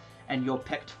 whatever, and you're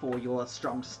picked for your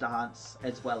strong stance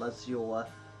as well as your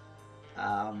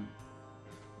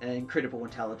incredible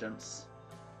intelligence.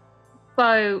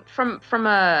 So, from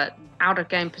a out of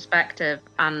game perspective,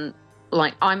 and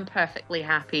like, I'm perfectly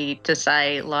happy to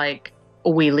say, like,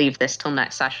 we leave this till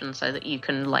next session so that you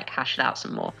can like hash it out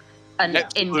some more. And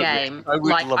in game,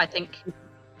 I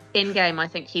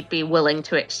think he'd be willing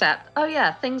to accept. Oh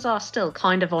yeah, things are still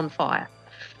kind of on fire.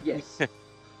 Yes.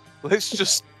 Let's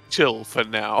just chill for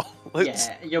now.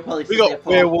 Yeah, you'll probably. We got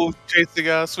werewolves chasing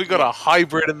us. We got a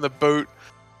hybrid in the boot.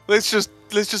 Let's just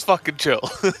fucking chill.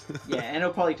 Yeah, and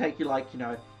it'll probably take you like,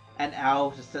 an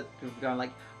hour to sit going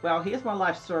like, well, here's my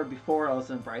life story before I was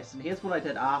embraced, and here's what I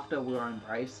did after we were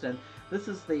embraced, and this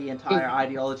is the entire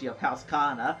ideology of House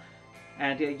Kana,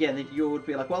 and then you would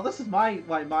be like, well, this is why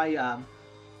my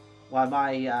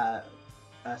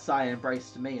sire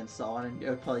embraced me, and so on, and it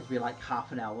would probably be like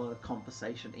half an hour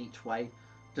conversation each way,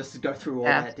 just to go through all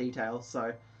that detail.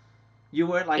 So you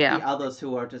weren't like the others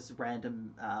who are just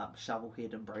random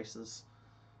shovelhead embraces.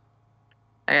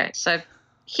 Okay, so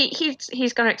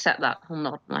he's going to accept that. I'll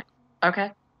nod, like,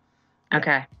 okay.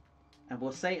 Okay. And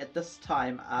we'll say at this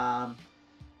time,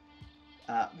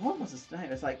 what was his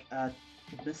name? It's like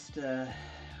Mr.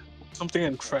 Something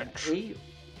in French.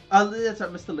 That's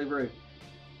right, Mr. Leroux.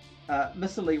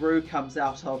 Mr. Leroux comes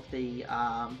out of the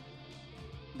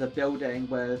building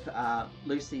with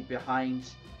Lucy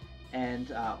behind, and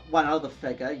one other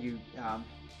figure you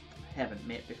haven't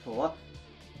met before.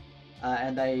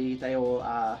 And they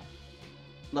all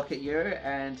look at you,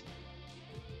 and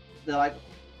they're like,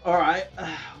 all right,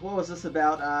 what was this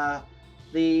about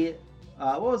the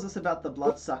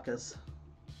bloodsuckers?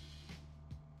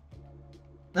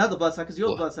 No, the bloodsuckers, you're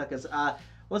the bloodsuckers.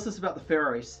 What's this about the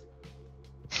furries?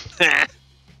 Yeah.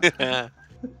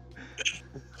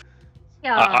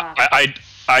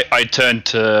 I turned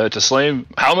to Slim.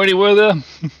 How many were there?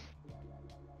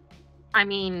 I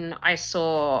mean, I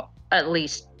saw at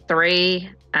least 3,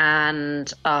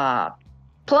 and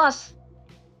plus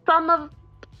some of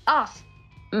us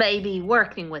maybe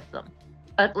working with them.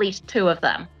 At least 2 of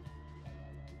them.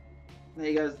 And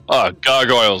he goes, Oh,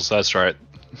 gargoyles, that's right.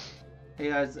 He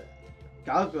goes,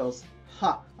 gargoyles?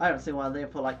 Ha! I haven't seen one of them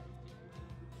for like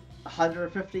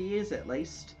 150 years at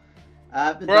least. For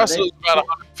us, it was about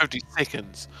 150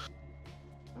 seconds.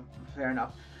 Fair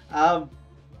enough.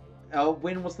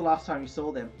 When was the last time you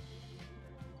saw them?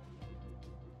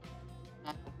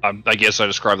 I guess I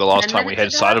described the last time we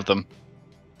had sight of them.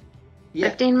 Yeah.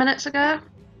 15 minutes ago?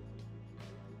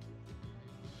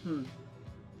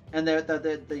 And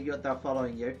they're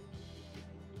following you?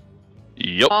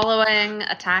 Yep. Following,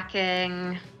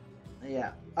 attacking.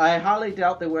 Yeah. I highly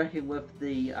doubt they're working with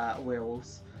the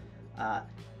werewolves.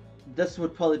 this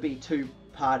would probably be two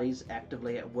parties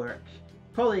actively at work,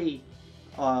 probably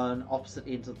on opposite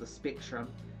ends of the spectrum.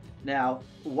 Now,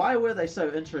 why were they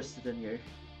so interested in you?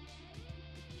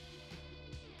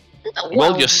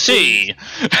 Well, you see.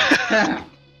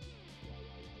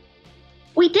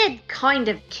 We did kind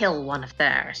of kill one of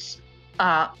theirs,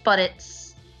 but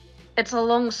it's a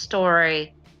long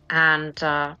story, and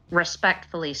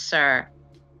respectfully, sir,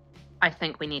 I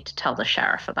think we need to tell the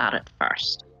sheriff about it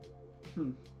first.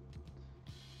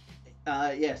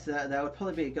 Yes, that would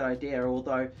probably be a good idea,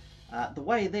 although the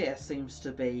way there seems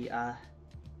to be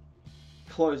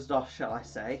closed off, shall I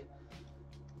say,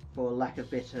 for lack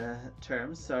of better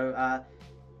terms. So,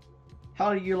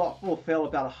 how do you lot all feel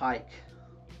about a hike?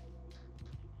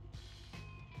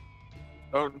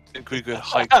 I don't think we could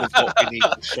hike with what we need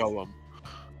to show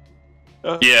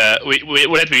them. Yeah, we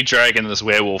would have to be dragging this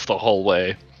werewolf the whole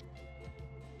way.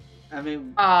 I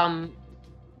mean,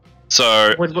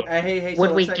 So would he would sort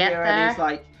of we sat get here there? and he's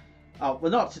like, oh,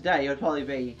 well, not today. It would probably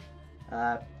be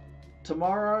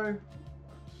tomorrow,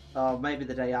 or maybe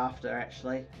the day after.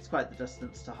 Actually, it's quite the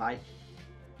distance to hike.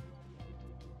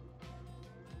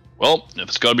 well, if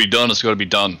it's got to be done, it's got to be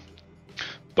done.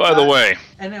 By the way,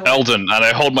 Anyway, Eldon, and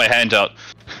I hold my hand out.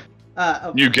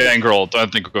 You gangrel,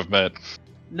 don't think we've met.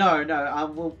 No,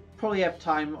 we'll probably have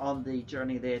time on the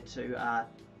journey there to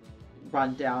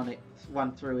run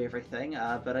through everything.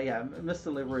 But yeah,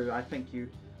 Mr. LaRue, I think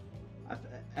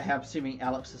I'm assuming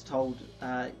Alex has told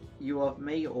you of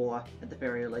me, or at the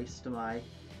very least, my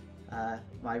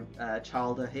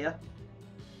childer here.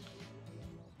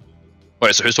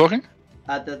 Wait, so who's talking?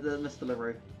 The Mr.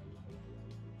 LaRue.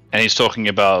 And he's talking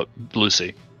about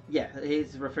Lucy. Yeah,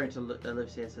 he's referring to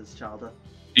Lucy as his childer.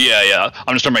 Yeah.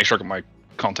 I'm just trying to make sure I get my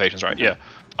connotations right. Yeah.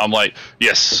 I'm like,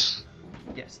 yes.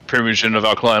 Yes. Primogen of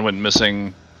our clan went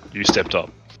missing. You stepped up.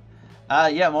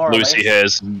 Yeah, more or less.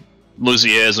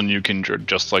 Lucy has a new kindred,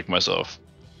 just like myself.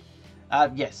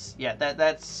 Yes. Yeah,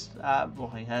 that's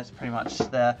pretty much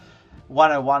the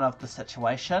 101 of the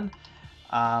situation.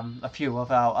 A few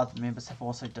of our other members have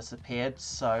also disappeared,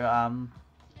 so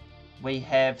we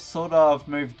have sort of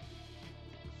moved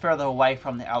further away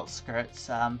from the outskirts.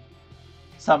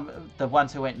 The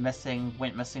ones who went missing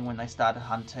when they started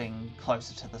hunting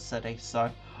closer to the city,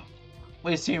 so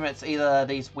we assume it's either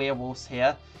these werewolves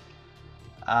here,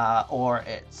 or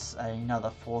it's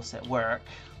another force at work.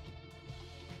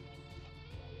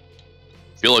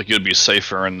 I feel like you'd be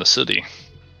safer in the city.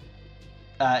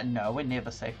 No, we're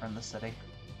never safer in the city.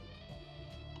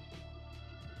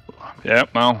 Yeah,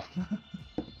 well,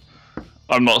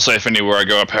 I'm not safe anywhere I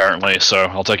go apparently, so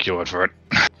I'll take your word for it.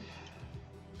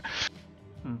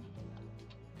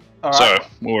 All So, right.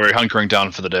 we're hunkering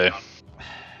down for the day.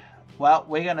 Well,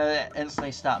 we're going to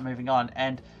instantly start moving on,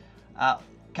 and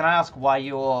can I ask why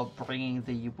you're bringing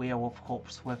the werewolf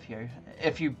corpse with you?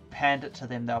 If you hand it to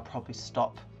them, they'll probably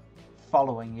stop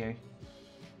following you.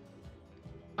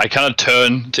 I kind of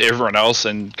turn to everyone else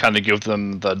and kind of give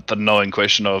them the knowing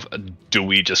question of, do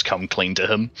we just come clean to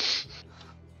him?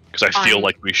 Because I feel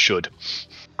like we should.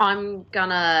 I'm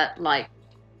gonna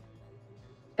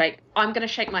I'm gonna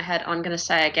shake my head. I'm gonna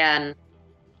say again,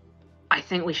 I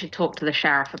think we should talk to the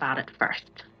sheriff about it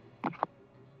first.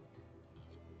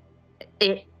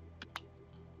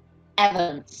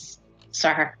 Evidence,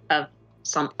 sir, of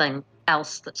something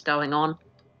else that's going on.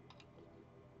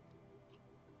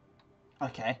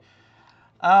 Okay.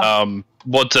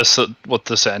 What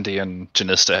does Sandy and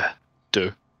Janista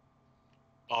do?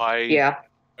 I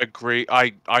agree.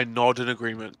 I nod in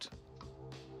agreement.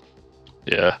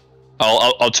 Yeah.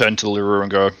 I'll turn to LaRue and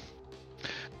go,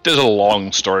 there's a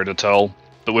long story to tell,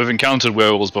 but we've encountered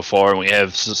werewolves before and we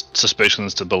have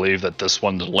suspicions to believe that this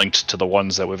one's linked to the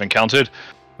ones that we've encountered.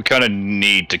 We kind of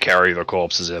need to carry the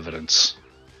corpse as evidence.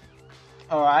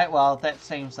 Alright, well, that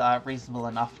seems reasonable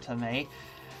enough to me.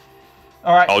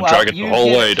 Alright, I'll drag it the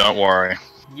whole way, don't worry.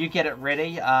 You get it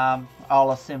ready.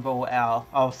 I'll assemble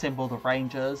the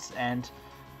rangers, and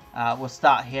we'll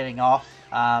start heading off.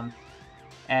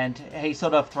 And he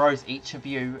sort of throws each of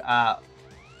you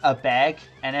a bag,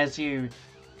 and as you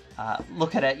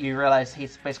look at it, you realize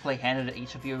he's basically handed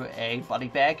each of you a body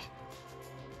bag.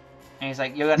 And he's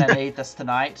like, "You're gonna need this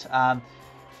tonight.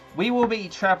 We will be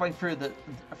traveling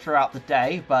throughout the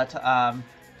day, but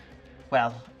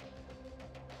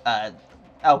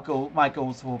my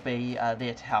ghouls will be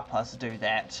there to help us do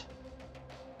that.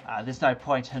 There's no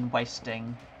point in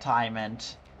wasting time and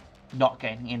not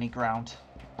gaining any ground."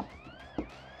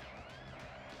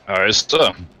 Alright,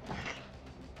 so.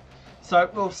 So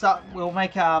we'll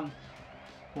make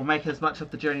as much of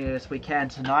the journey as we can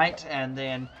tonight, and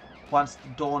then once the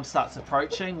dawn starts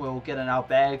approaching, we'll get in our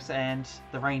bags and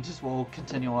the rangers will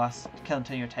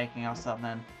continue taking us on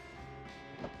in.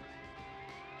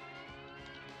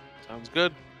 Sounds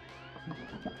good.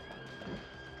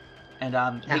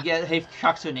 And he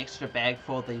chucks an extra bag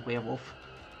for the werewolf.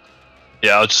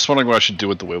 Yeah, I was just wondering what I should do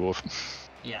with the werewolf.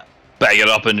 Yeah. Bag it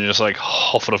up and just like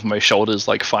hop it off my shoulders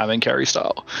like fireman carry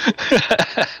style.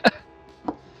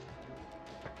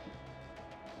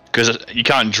 Because you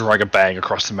can't drag a bag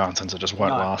across the mountains; it just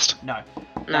won't last. No.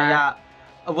 No.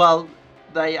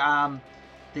 They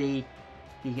the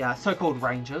so-called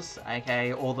rangers,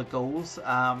 aka all the ghouls,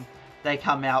 they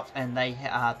come out and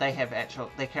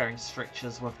they're carrying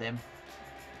stretchers with them.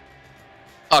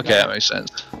 Okay, that makes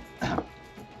sense.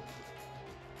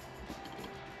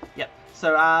 Yep.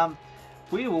 So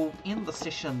we will end the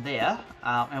session there,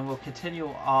 and we'll continue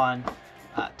on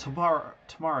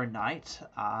tomorrow night.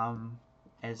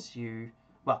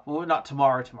 Not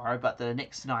tomorrow, but the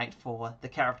next night for the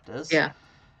characters. Yeah.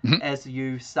 As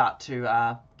you start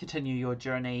to continue your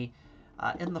journey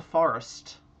in the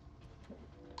forest.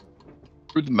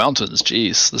 Through the mountains,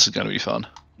 jeez, this is going to be fun.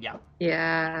 Yeah.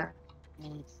 Yeah.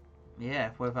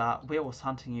 Yeah, with werewolves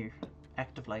hunting you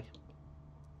actively.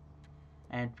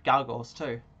 And gargoyles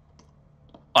too.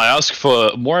 I ask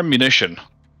for more ammunition.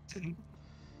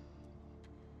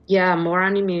 Yeah, more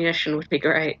ammunition would be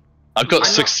great. I've got I'm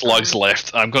 6 not- slugs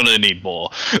left. I'm going to need more.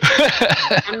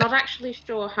 I'm not actually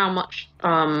sure how much.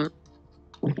 I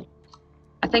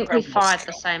think we fired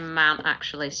the same amount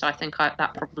actually, so I think that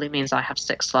probably means I have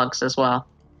 6 slugs as well.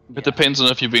 It depends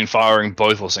on if you've been firing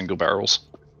both or single barrels.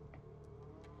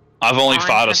 I've only I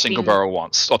fired a have single been- barrel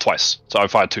once, or twice, so I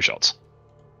fired 2 shots.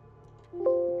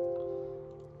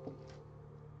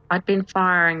 I'd been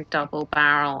firing double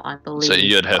barrel, I believe. So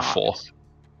you'd have but- 4.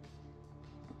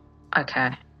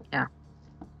 Okay, yeah.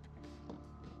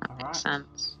 That Alright. makes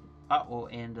sense. That will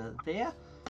end it there.